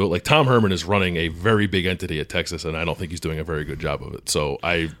had to do it. Like, Tom Herman is running a very big entity at Texas, and I don't think he's doing a very good job of it. So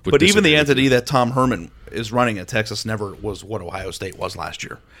I would. But even the disagree with entity you. that Tom Herman is running at Texas never was what Ohio State was last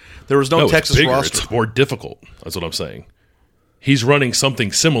year. There was no No, Texas it's bigger. roster. It's more difficult. That's what I'm saying. He's running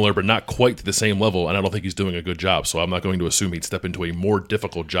something similar, but not quite to the same level, and I don't think he's doing a good job. So I'm not going to assume he'd step into a more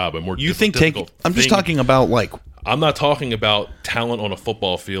difficult job, a more You think difficult I'm just thing. talking about like I'm not talking about talent on a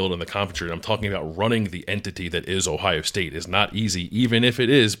football field and the conference. I'm talking about running the entity that is Ohio State is not easy, even if it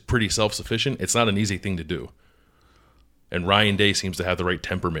is pretty self-sufficient. It's not an easy thing to do. And Ryan Day seems to have the right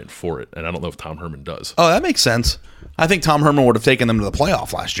temperament for it, and I don't know if Tom Herman does. Oh, that makes sense. I think Tom Herman would have taken them to the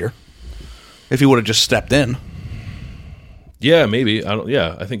playoff last year if he would have just stepped in. Yeah, maybe.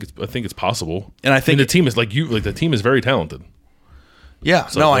 I think it's possible. And I think the team is the team is very talented. Yeah,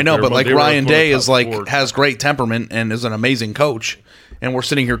 So, no, like, I know, they're- but like they were Ryan one of the Day top is like four. has great temperament and is an amazing coach. And we're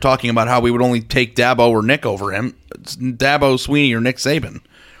sitting here talking about how we would only take Dabo or Nick over him. It's Dabo, Sweeney, or Nick Saban.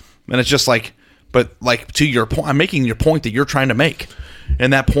 And it's just like, but like to your point, I'm making your point that you're trying to make.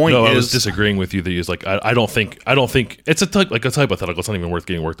 And that point No, is I was disagreeing with you. That is like I don't think it's a hypothetical. It's not even worth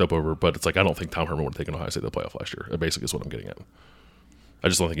getting worked up over. But it's like I don't think Tom Herman would have taken Ohio State to the playoff last year. That basically is what I'm getting at. I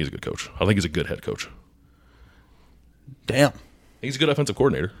just don't think he's a good coach. I think he's a good head coach. damn. I think he's a good offensive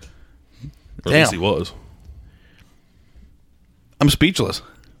coordinator. Or at Damn. least he was. I'm speechless.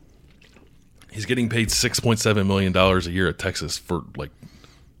 He's getting paid $6.7 million a year at Texas for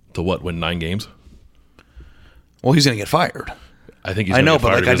win 9 games. Well, he's going to get fired. I think he's. I gonna know, get but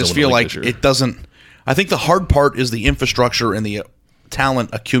fired like if I he just doesn't feel win a league like this year. it doesn't. I think the hard part is the infrastructure and the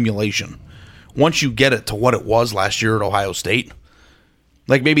talent accumulation. Once you get it to what it was last year at Ohio State,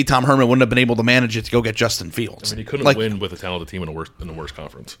 like maybe Tom Herman wouldn't have been able to manage it to go get Justin Fields. I mean, he couldn't like, win with a talented team in a worse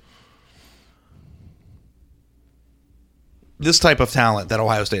conference. This type of talent that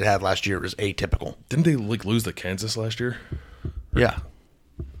Ohio State had last year is atypical. Didn't they lose to Kansas last year? Yeah,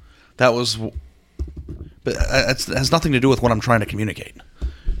 that was. But it has nothing to do with what I'm trying to communicate.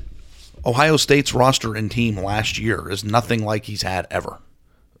 Ohio State's roster and team last year is nothing like he's had ever.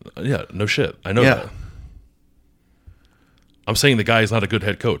 Yeah, no shit. I know Yeah. that. I'm saying the guy is not a good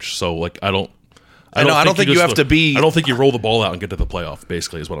head coach, so like I don't think you have to be- I don't think you roll the ball out and get to the playoff.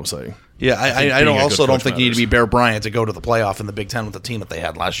 Basically, is what I'm saying. Yeah, I being don't, a good also don't coach think you need to be matters. Bear Bryant to go to the playoff in the Big Ten with the team that they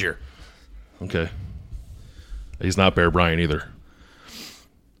had last year. Okay, he's not Bear Bryant either.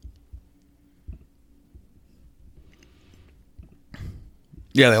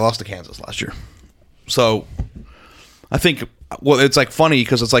 Yeah, they lost to Kansas last year. So I think, well, it's like funny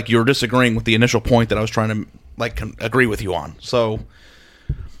because it's like you're disagreeing with the initial point that I was trying to agree with you on. So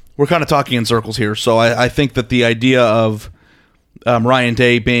we're kind of talking in circles here. So I think that the idea of Ryan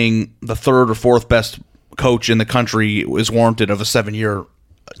Day being the third or fourth best coach in the country is warranted of a 7-year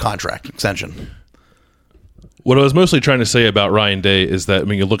contract extension. What I was mostly trying to say about Ryan Day is that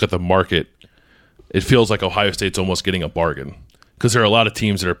when you look at the market, it feels like Ohio State's almost getting a bargain because there are a lot of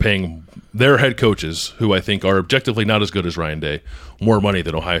teams that are paying their head coaches, who I think are objectively not as good as Ryan Day, more money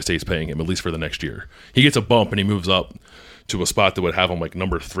than Ohio State's paying him, at least for the next year. He gets a bump and he moves up to a spot that would have him like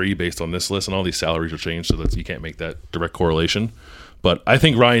number 3 based on this list, and all these salaries will change, so that you can't make that direct correlation. But I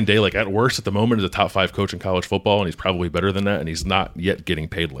think Ryan Day, like at worst at the moment, is a top 5 coach in college football, and he's probably better than that, and he's not yet getting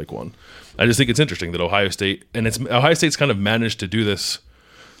paid like one. I just think it's interesting that Ohio State's kind of managed to do this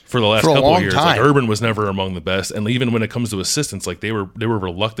for the last For a couple long of years. time. Like Urban was never among the best, and even when it comes to assistants, like they were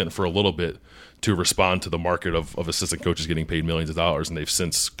reluctant for a little bit to respond to the market of assistant coaches getting paid millions of dollars, and they've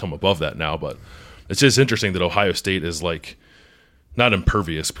since come above that now. But it's just interesting that Ohio State is like not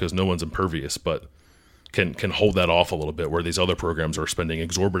impervious, because no one's impervious, but can hold that off a little bit, where these other programs are spending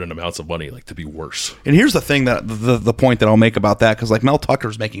exorbitant amounts of money like to be worse. And here's the thing that the point that I'll make about that, because like Mel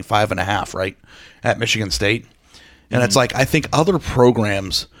Tucker's making 5.5, right, at Michigan State, and it's like I think other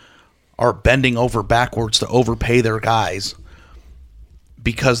programs are bending over backwards to overpay their guys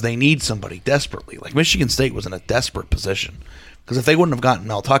because they need somebody desperately. Like Michigan State was in a desperate position because if they wouldn't have gotten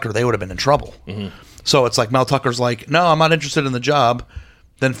Mel Tucker, they would have been in trouble. So it's like Mel Tucker's like, no, I'm not interested in the job.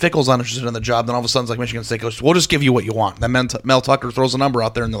 Then Fickle's not interested in the job. Then all of a sudden, it's like Michigan State goes, we'll just give you what you want. Then Mel Tucker throws a number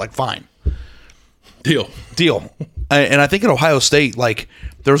out there, and they're like, fine. Deal. And I think at Ohio State, like,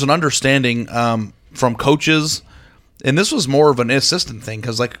 there's an understanding from coaches, and this was more of an assistant thing,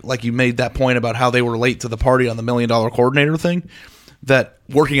 because like you made that point about how they were late to the party on the $1 million coordinator thing, that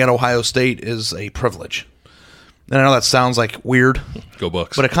working at Ohio State is a privilege. And I know that sounds like weird. Go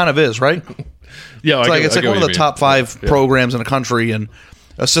Bucks. But it kind of is, right? Yeah, It's like one of the top 5 programs in the country, and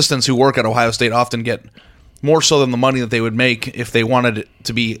assistants who work at Ohio State often get more so than the money that they would make if they wanted it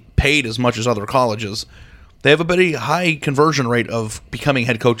to be paid as much as other colleges. They have a very high conversion rate of becoming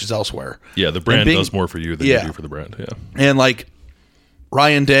head coaches elsewhere. Yeah, the brand does more for you than you do for the brand. Yeah, and like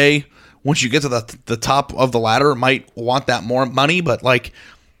Ryan Day, once you get to the top of the ladder, might want that more money, but like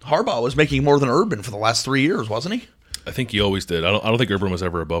Harbaugh was making more than Urban for the last 3 years, wasn't he? I think he always did. I don't think Urban was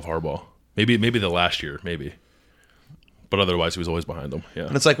ever above Harbaugh. Maybe the last year, maybe. But otherwise, he was always behind them. Yeah.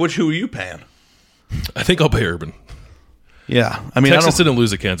 And it's like, who are you paying? I think I'll pay Urban. Yeah. I mean, Texas didn't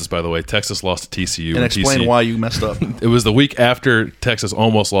lose to Kansas, by the way. Texas lost to TCU. And explain why you messed up. It was the week after Texas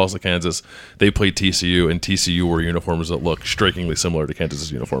almost lost to Kansas. They played TCU, and TCU wore uniforms that look strikingly similar to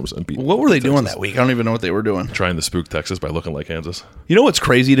Kansas's uniforms. And beat what were they Texas. doing that week? I don't even know what they were doing. Trying to spook Texas by looking like Kansas. You know what's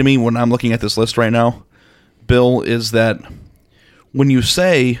crazy to me when I'm looking at this list right now, Bill, is that when you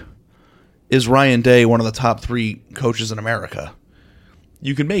say, is Ryan Day one of the top 3 coaches in America,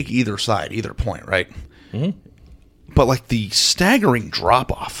 you can make either side, either point, right? Mm-hmm. But like the staggering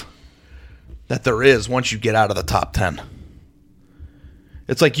drop-off that there is once you get out of the top 10.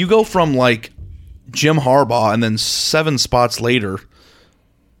 It's like you go from like Jim Harbaugh, and then 7 spots later,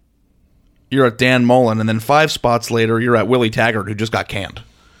 you're at Dan Mullen, and then 5 spots later, you're at Willie Taggart, who just got canned.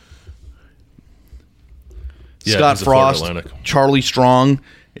 Yeah, Scott Frost, Charlie Strong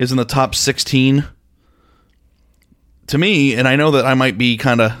is in the top 16. To me, and I know that I might be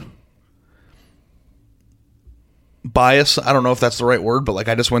kind of biased. I don't know if that's the right word, but like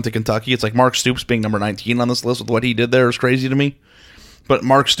I just went to Kentucky. It's like Mark Stoops being number 19 on this list with what he did there is crazy to me. But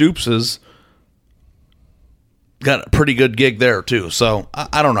Mark Stoops has got a pretty good gig there too. So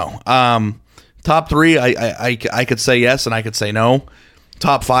I don't know. Top 3, I could say yes and I could say no.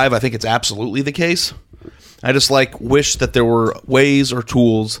 Top 5, I think it's absolutely the case. I just wish that there were ways or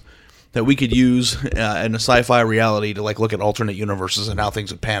tools that we could use in a sci-fi reality to look at alternate universes and how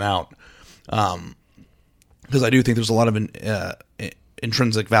things would pan out. Because I do think there's a lot of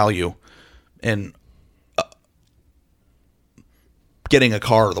intrinsic value in getting a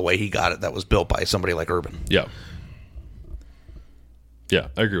car the way he got it that was built by somebody like Urban. Yeah. Yeah,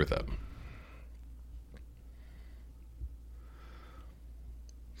 I agree with that.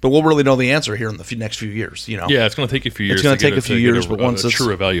 But we'll really know the answer here in the next few years, you know. Yeah, it's going to take a few years. It's going to take a few years, but once a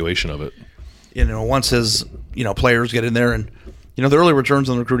true evaluation of it, once his players get in there, and the early returns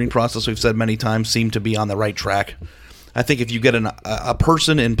in the recruiting process, we've said many times, seem to be on the right track. I think if you get a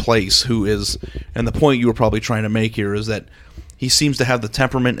person in place who is, and the point you were probably trying to make here is that he seems to have the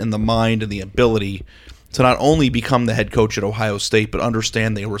temperament and the mind and the ability to not only become the head coach at Ohio State, but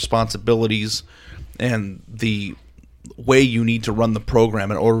understand the responsibilities and the way you need to run the program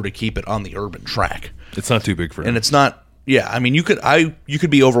in order to keep it on the Urban track. It's not too big for him. And it's not, I mean, you could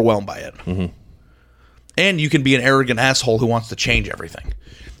be overwhelmed by it. Mm-hmm. And you can be an arrogant asshole who wants to change everything.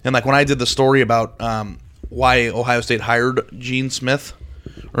 And when I did the story about why Ohio State hired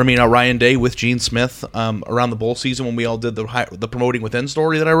Ryan Day with Gene Smith around the bowl season when we all did the promoting within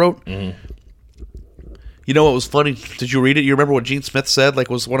story that I wrote. Mm-hmm. You know what was funny? Did you read it? You remember what Gene Smith said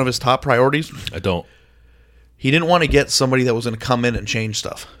was one of his top priorities? I don't. He didn't want to get somebody that was going to come in and change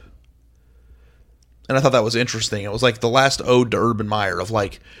stuff. And I thought that was interesting. It was the last ode to Urban Meyer of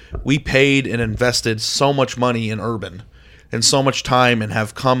we paid and invested so much money in Urban and so much time and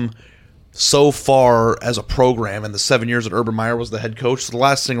have come so far as a program in the 7 years that Urban Meyer was the head coach. So the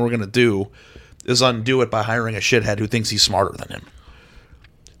last thing we're going to do is undo it by hiring a shithead who thinks he's smarter than him.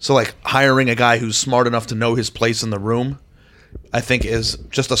 So hiring a guy who's smart enough to know his place in the room, I think is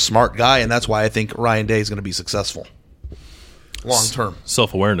just a smart guy, and that's why I think Ryan Day is going to be successful long term.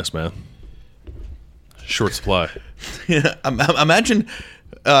 Self-awareness, man. Short supply. Yeah, imagine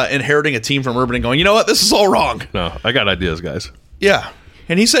inheriting a team from Urban and going, you know what, this is all wrong. No, I got ideas, guys. Yeah,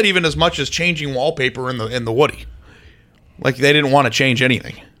 and he said even as much as changing wallpaper in the Woody, they didn't want to change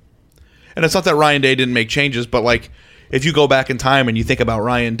anything. And it's not that Ryan Day didn't make changes, but if you go back in time and you think about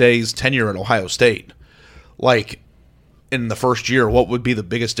Ryan Day's tenure at Ohio State, in the first year, what would be the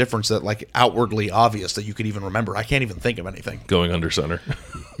biggest difference that outwardly obvious that you could even remember? I can't even think of anything. Going under center.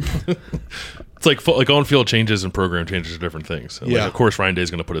 It's like on-field changes and program changes are different things. And yeah. Of course, Ryan Day is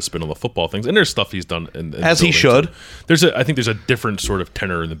going to put a spin on the football things, and there's stuff he's done. As he should. I think there's a different sort of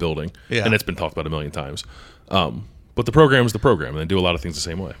tenor in the building, and it's been talked about a million times. But the program is the program, and they do a lot of things the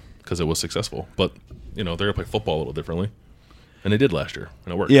same way because it was successful. But they're going to play football a little differently, and they did last year,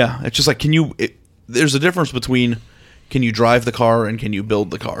 and it worked. Yeah, it's just there's a difference between can you drive the car and can you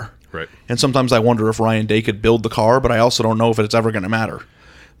build the car? Right. And sometimes I wonder if Ryan Day could build the car, but I also don't know if it's ever going to matter.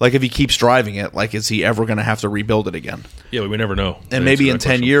 If he keeps driving it, is he ever going to have to rebuild it again? Yeah, we never know. And maybe in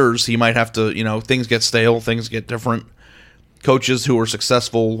 10 years, he might have to, things get stale, things get different. Coaches who were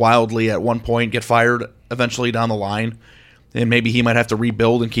successful wildly at one point get fired eventually down the line. And maybe he might have to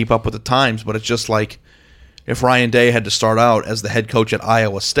rebuild and keep up with the times. But it's just if Ryan Day had to start out as the head coach at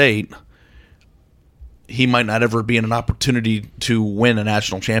Iowa State, he might not ever be in an opportunity to win a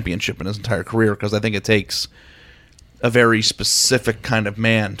national championship in his entire career, because I think it takes a very specific kind of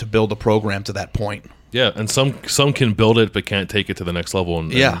man to build a program to that point. Yeah, and some can build it but can't take it to the next level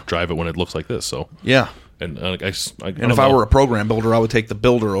and drive it when it looks like this. So yeah, and if I were a program builder, I would take the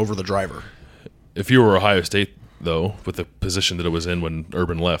builder over the driver. If you were Ohio State, though, with the position that it was in when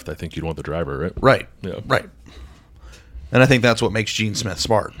Urban left, I think you'd want the driver, right? Right. Yeah. Right. And I think that's what makes Gene Smith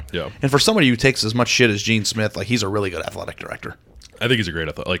smart. Yeah. And for somebody who takes as much shit as Gene Smith, like, he's a really good athletic director. I think he's a great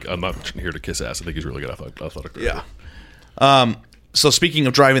athletic. Like, I'm not here to kiss ass. I think he's a really good athletic director. Yeah. So speaking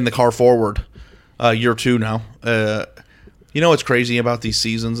of driving the car forward, year 2 now. You know what's crazy about these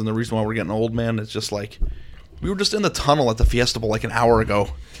seasons and the reason why we're getting old, man? It's just like, we were just in the tunnel at the Fiesta Bowl like an hour ago,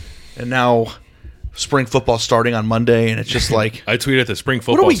 and now spring football starting on Monday, and it's just like, I tweeted that spring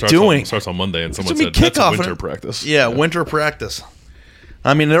football starts on Monday, and someone said that's winter practice. Yeah, winter practice.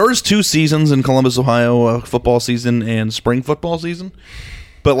 I mean, there is 2 seasons in Columbus, Ohio, football season and spring football season,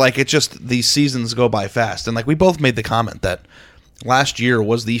 but like, it just, these seasons go by fast, and like, we both made the comment that last year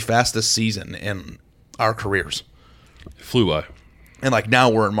was the fastest season in our careers. It flew by. And like, now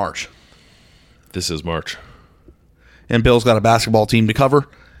we're in March. This is March. And Bill's got a basketball team to cover.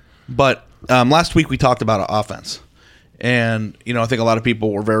 But last week we talked about offense. And, you know, I think a lot of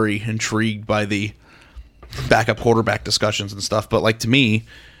people were very intrigued by the backup quarterback discussions and stuff. But like, to me,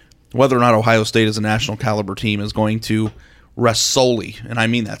 whether or not Ohio State is a national caliber team is going to rest solely, and I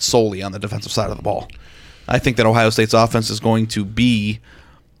mean that solely, on the defensive side of the ball. I think that Ohio State's offense is going to be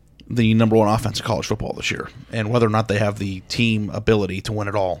the number 1 offense in college football this year. And whether or not they have the team ability to win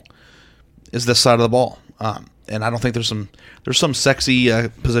it all is this side of the ball. And I don't think there's some sexy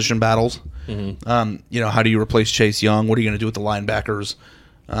position battles. Mm-hmm. You know, how do you replace Chase Young? What are you going to do with the linebackers?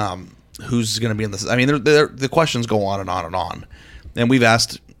 Who's going to be in this? I mean, the questions go on and on and on. And we've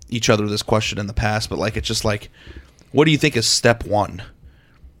asked each other this question in the past, but like, it's just like, what do you think is step 1?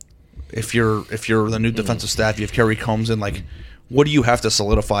 If you're the new defensive staff, you have Kerry Combs in, like, what do you have to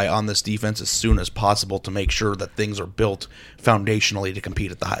solidify on this defense as soon as possible to make sure that things are built foundationally to compete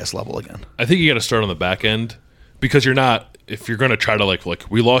at the highest level again? I think you got to start on the back end, because you're not, if you're going to try to like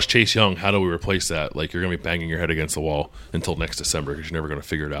we lost Chase Young, how do we replace that? Like, you're going to be banging your head against the wall until next December, because you're never going to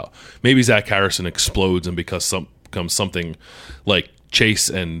figure it out. Maybe Zach Harrison explodes and becomes something like Chase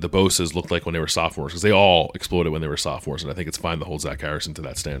and the Bosa's looked like when they were sophomores, because they all exploded when they were sophomores, and I think it's fine to hold Zach Harrison to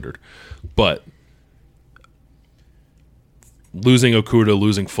that standard. But losing Okudah,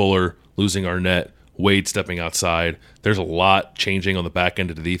 losing Fuller, losing Arnett, Wade stepping outside, there's a lot changing on the back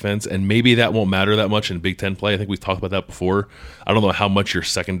end of the defense, and maybe that won't matter that much in Big Ten play. I think we've talked about that before. I don't know how much your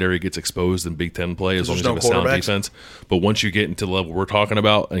secondary gets exposed in Big Ten play as long as you have a sound defense. But once you get into the level we're talking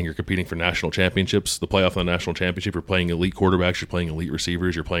about and you're competing for national championships, the playoff and the national championship, you're playing elite quarterbacks, you're playing elite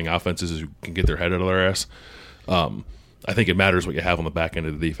receivers, you're playing offenses who can get their head out of their ass. I think it matters what you have on the back end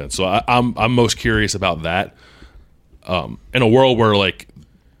of the defense. So I'm most curious about that. In a world where like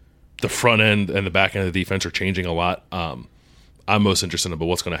the front end and the back end of the defense are changing a lot, I'm most interested about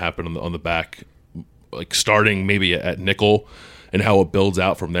what's going to happen on the back, like starting maybe at nickel and how it builds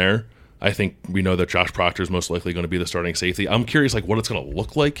out from there. I think we know that Josh Proctor is most likely going to be the starting safety. I'm curious like what it's going to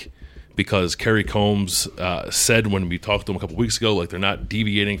look like, because Kerry Combs said when we talked to him a couple weeks ago, like they're not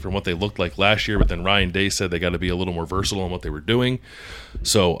deviating from what they looked like last year, but then Ryan Day said they got to be a little more versatile in what they were doing.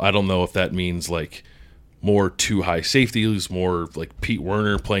 So I don't know if that means like more 2 high safeties, more like Pete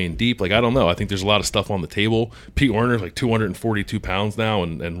Werner playing deep. Like, I don't know. I think there's a lot of stuff on the table. Pete Werner's like 242 pounds now,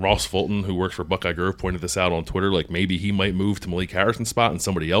 and Ross Fulton, who works for Buckeye Grove, pointed this out on Twitter. Like, maybe he might move to Malik Harrison's spot and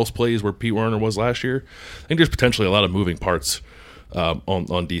somebody else plays where Pete Werner was last year. I think there's potentially a lot of moving parts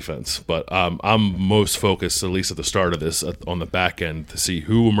on defense. But I'm most focused, at least at the start of this, on the back end to see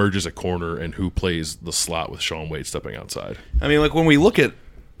who emerges at corner and who plays the slot with Shaun Wade stepping outside. I mean, like, when we look at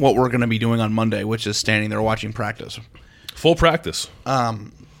what we're going to be doing on Monday, which is standing there watching practice. Full practice.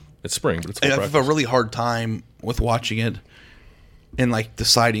 It's spring, but it's full practice. I have a really hard time with watching it and like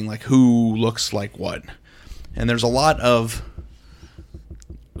deciding like who looks like what. And there's a lot of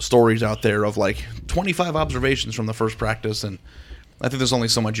stories out there of like 25 observations from the first practice, and I think there's only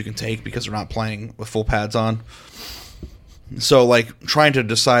so much you can take because they're not playing with full pads on. So like trying to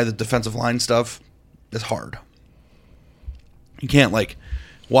decide the defensive line stuff is hard. You can't like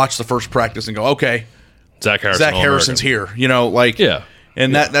watch the first practice and go, okay, Zach Harrison's here. You know, like, yeah.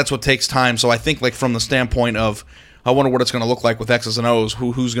 And that's what takes time. So I think like from the standpoint of, I wonder what it's going to look like with X's and O's,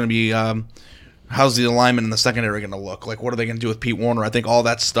 who's going to be how's the alignment in the secondary going to look? Like, what are they going to do with Pete Werner? I think all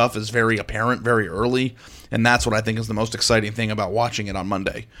that stuff is very apparent very early, and that's what I think is the most exciting thing about watching it on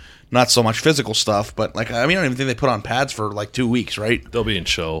Monday. Not so much physical stuff, but like, I mean, I don't even think they put on pads for like 2 weeks, right? They'll be in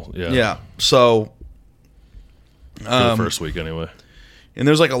shell. Yeah. Yeah. So, For the first week anyway. and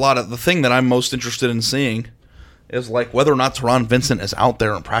there's like a lot of the thing that I'm most interested in seeing is like whether or not Teron Vincent is out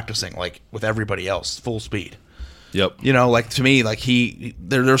there and practicing like with everybody else full speed. Yep. You know, like to me, like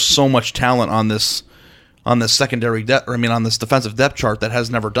there's so much talent on this secondary depth, or I mean on this defensive depth chart that has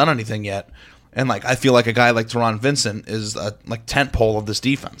never done anything yet. And like I feel like a guy like Teron Vincent is a like tent pole of this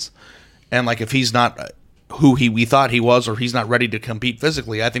defense. And like if he's not who we thought he was, or he's not ready to compete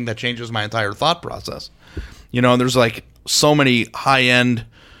physically, I think that changes my entire thought process. You know, and there's like so many high end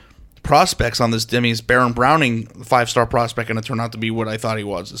prospects on this. Demi's Baron Browning, 5-star prospect, going to turn out to be what I thought he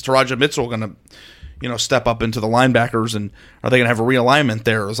was. Is Taraja Mitchell going to, you know, step up into the linebackers, and are they going to have a realignment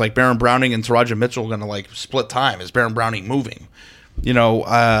there? Is like Baron Browning and Taraja Mitchell going to like split time? Is Baron Browning moving? You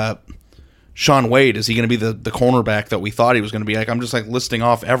know, Sean Wade, is he going to be the cornerback that we thought he was going to be? Like, I'm just like listing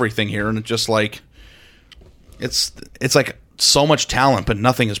off everything here, and it's just like it's like so much talent, but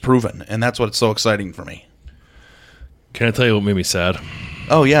nothing is proven, and that's what's so exciting for me. Can I tell you what made me sad?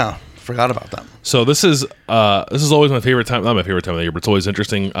 Oh yeah, forgot about that. So this is always my favorite time. Not my favorite time of the year, but it's always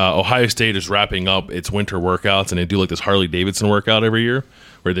interesting. Ohio State is wrapping up its winter workouts, and they do like this Harley Davidson workout every year,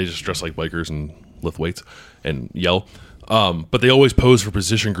 where they just dress like bikers and lift weights and yell. But they always pose for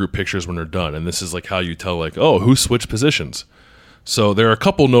position group pictures when they're done, and this is like how you tell like, oh, who switched positions. So there are a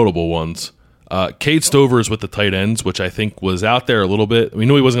couple notable ones. Cade Stover is with the tight ends, which I think was out there a little bit. We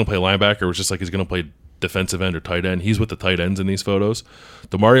knew he wasn't going to play linebacker. It was just like he's going to play defensive end or tight end. He's with the tight ends in these photos.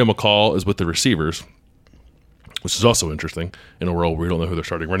 Demario McCall is with the receivers, which is also interesting in a world where we don't know who their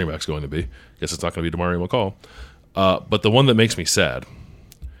starting running back's going to be. Guess it's not going to be Demario McCall. But the one that makes me sad,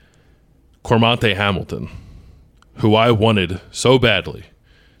 Cormonte Hamilton, who I wanted so badly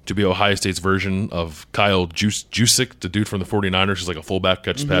to be Ohio State's version of Kyle Juszczyk, the dude from the 49ers, who's like a fullback,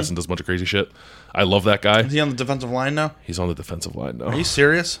 catches pass and does a bunch of crazy shit. I love that guy. Is he on the defensive line now? He's on the defensive line now. Are you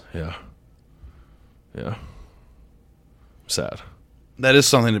serious? Yeah. Yeah. Sad. That is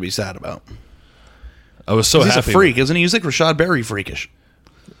something to be sad about. I was so He's happy. a freak, isn't he? He's like Rashad Berry freakish.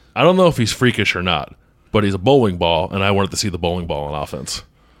 I don't know if he's freakish or not, but he's a bowling ball, and I wanted to see the bowling ball on offense.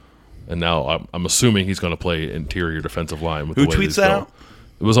 And now I'm assuming he's going to play interior defensive line. With Who the way tweets that go. out?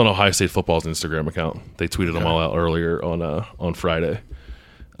 It was on Ohio State football's Instagram account. They tweeted them all out earlier on Friday.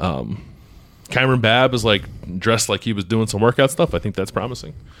 Cameron Babb is like dressed like he was doing some workout stuff. I think that's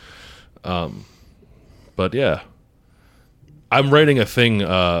promising. But yeah, I'm writing a thing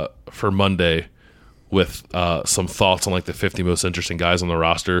for Monday with some thoughts on like the 50 most interesting guys on the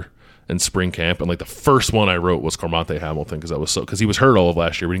roster in spring camp, and like the first one I wrote was Cormonte Hamilton because he was hurt all of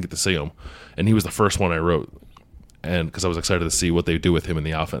last year. We didn't get to see him, and he was the first one I wrote, and because I was excited to see what they do with him in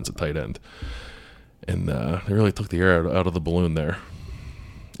the offense at tight end, and they really took the air out of the balloon there.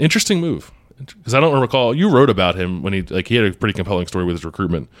 Interesting move, because I don't recall you wrote about him when he had a pretty compelling story with his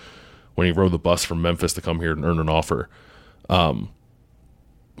recruitment when he rode the bus from Memphis to come here and earn an offer. I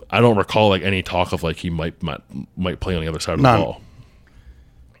don't recall like any talk of like he might play on the other side of the ball.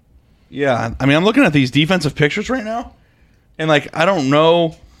 Yeah, I mean, I'm looking at these defensive pictures right now, and like I don't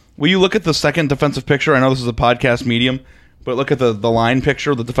know. Will you look at the second defensive picture? I know this is a podcast medium, but look at the line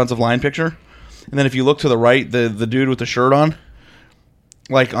picture, the defensive line picture, and then if you look to the right, the dude with the shirt on,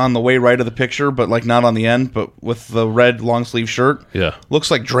 like on the way right of the picture, but like not on the end, but with the red long sleeve shirt. Yeah,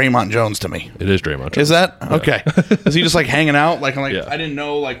 looks like Draymond Jones to me. It is Draymond Jones. Is that okay? Is he just like hanging out? Like I'm like Yeah. I didn't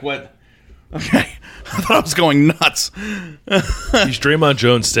know like what. Okay, I thought I was going nuts. He's Draymond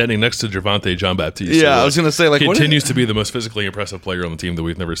Jones standing next to Javonte Jean-Baptiste. Yeah, I was gonna say, like, what continues to be the most physically impressive player on the team that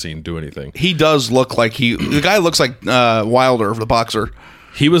we've never seen do anything. He does look like the guy looks like Wilder, the boxer.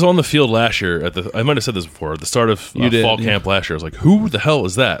 He was on the field last year I might have said this before, at the start of fall camp last year. I was like, who the hell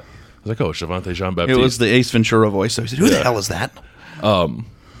is that? I was like, oh, it's Javonte Jean-Baptiste. It was the Ace Ventura voice. So he said, who the hell is that?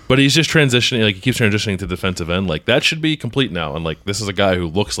 But he's just transitioning, like he keeps transitioning to defensive end. Like that should be complete now. And like this is a guy who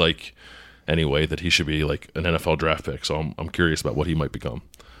looks like anyway that he should be like an NFL draft pick. So I'm curious about what he might become.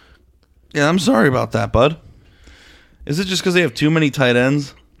 Yeah, I'm sorry about that, bud. Is it just because they have too many tight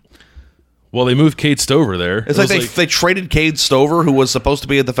ends? Well, they moved Cade Stover there. It's like they traded Cade Stover, who was supposed to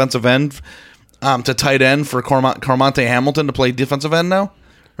be a defensive end, to tight end for Cormonte Hamilton to play defensive end now?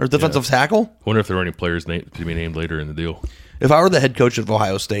 Or defensive tackle? I wonder if there were any players to be named later in the deal. If I were the head coach of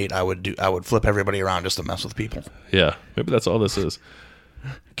Ohio State, I would flip everybody around just to mess with people. Yeah, maybe that's all this is.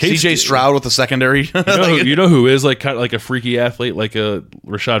 CJ Stroud with the secondary. You know who is like kind of like a freaky athlete, like a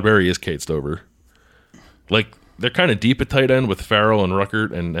Rashad Berry is Cade Stover. Like they're kind of deep at tight end with Farrell and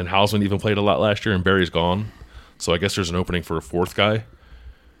Ruckert, and Hausman even played a lot last year, and Barry's gone. So I guess there's an opening for a fourth guy.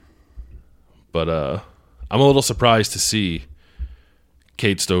 But I'm a little surprised to see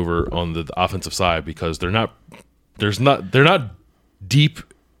Cade Stover on the offensive side because they're not deep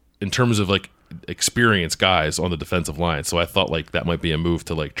in terms of like experienced guys on the defensive line. So I thought like that might be a move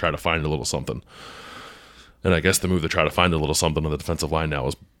to like try to find a little something. And I guess the move to try to find a little something on the defensive line now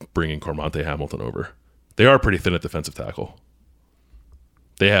is bringing Cormonte Hamilton over. They are pretty thin at defensive tackle.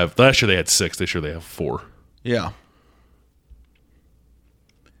 Last year they had 6. This year they have 4. Yeah.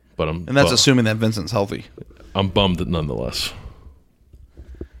 But and that's assuming that Vincent's healthy. I'm bummed nonetheless.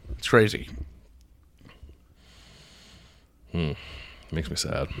 It's crazy. Makes me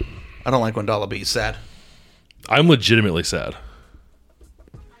sad. I don't like when Dalla B's sad. I'm legitimately sad.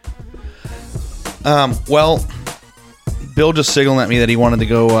 Well, Bill just signaled at me that he wanted to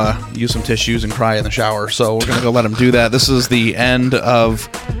go use some tissues and cry in the shower, so we're going to go let him do that. This is the end of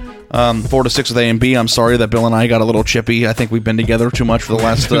 4 to 6 with A and B. I'm sorry that Bill and I got a little chippy. I think we've been together too much for the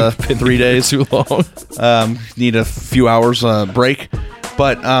last 3 days. Too long. Need a few hours break.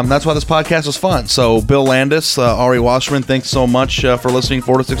 But that's why this podcast was fun. So Bill Landis, Ari Wasserman, thanks so much for listening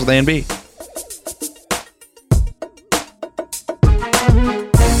 4 to 6 with A and B.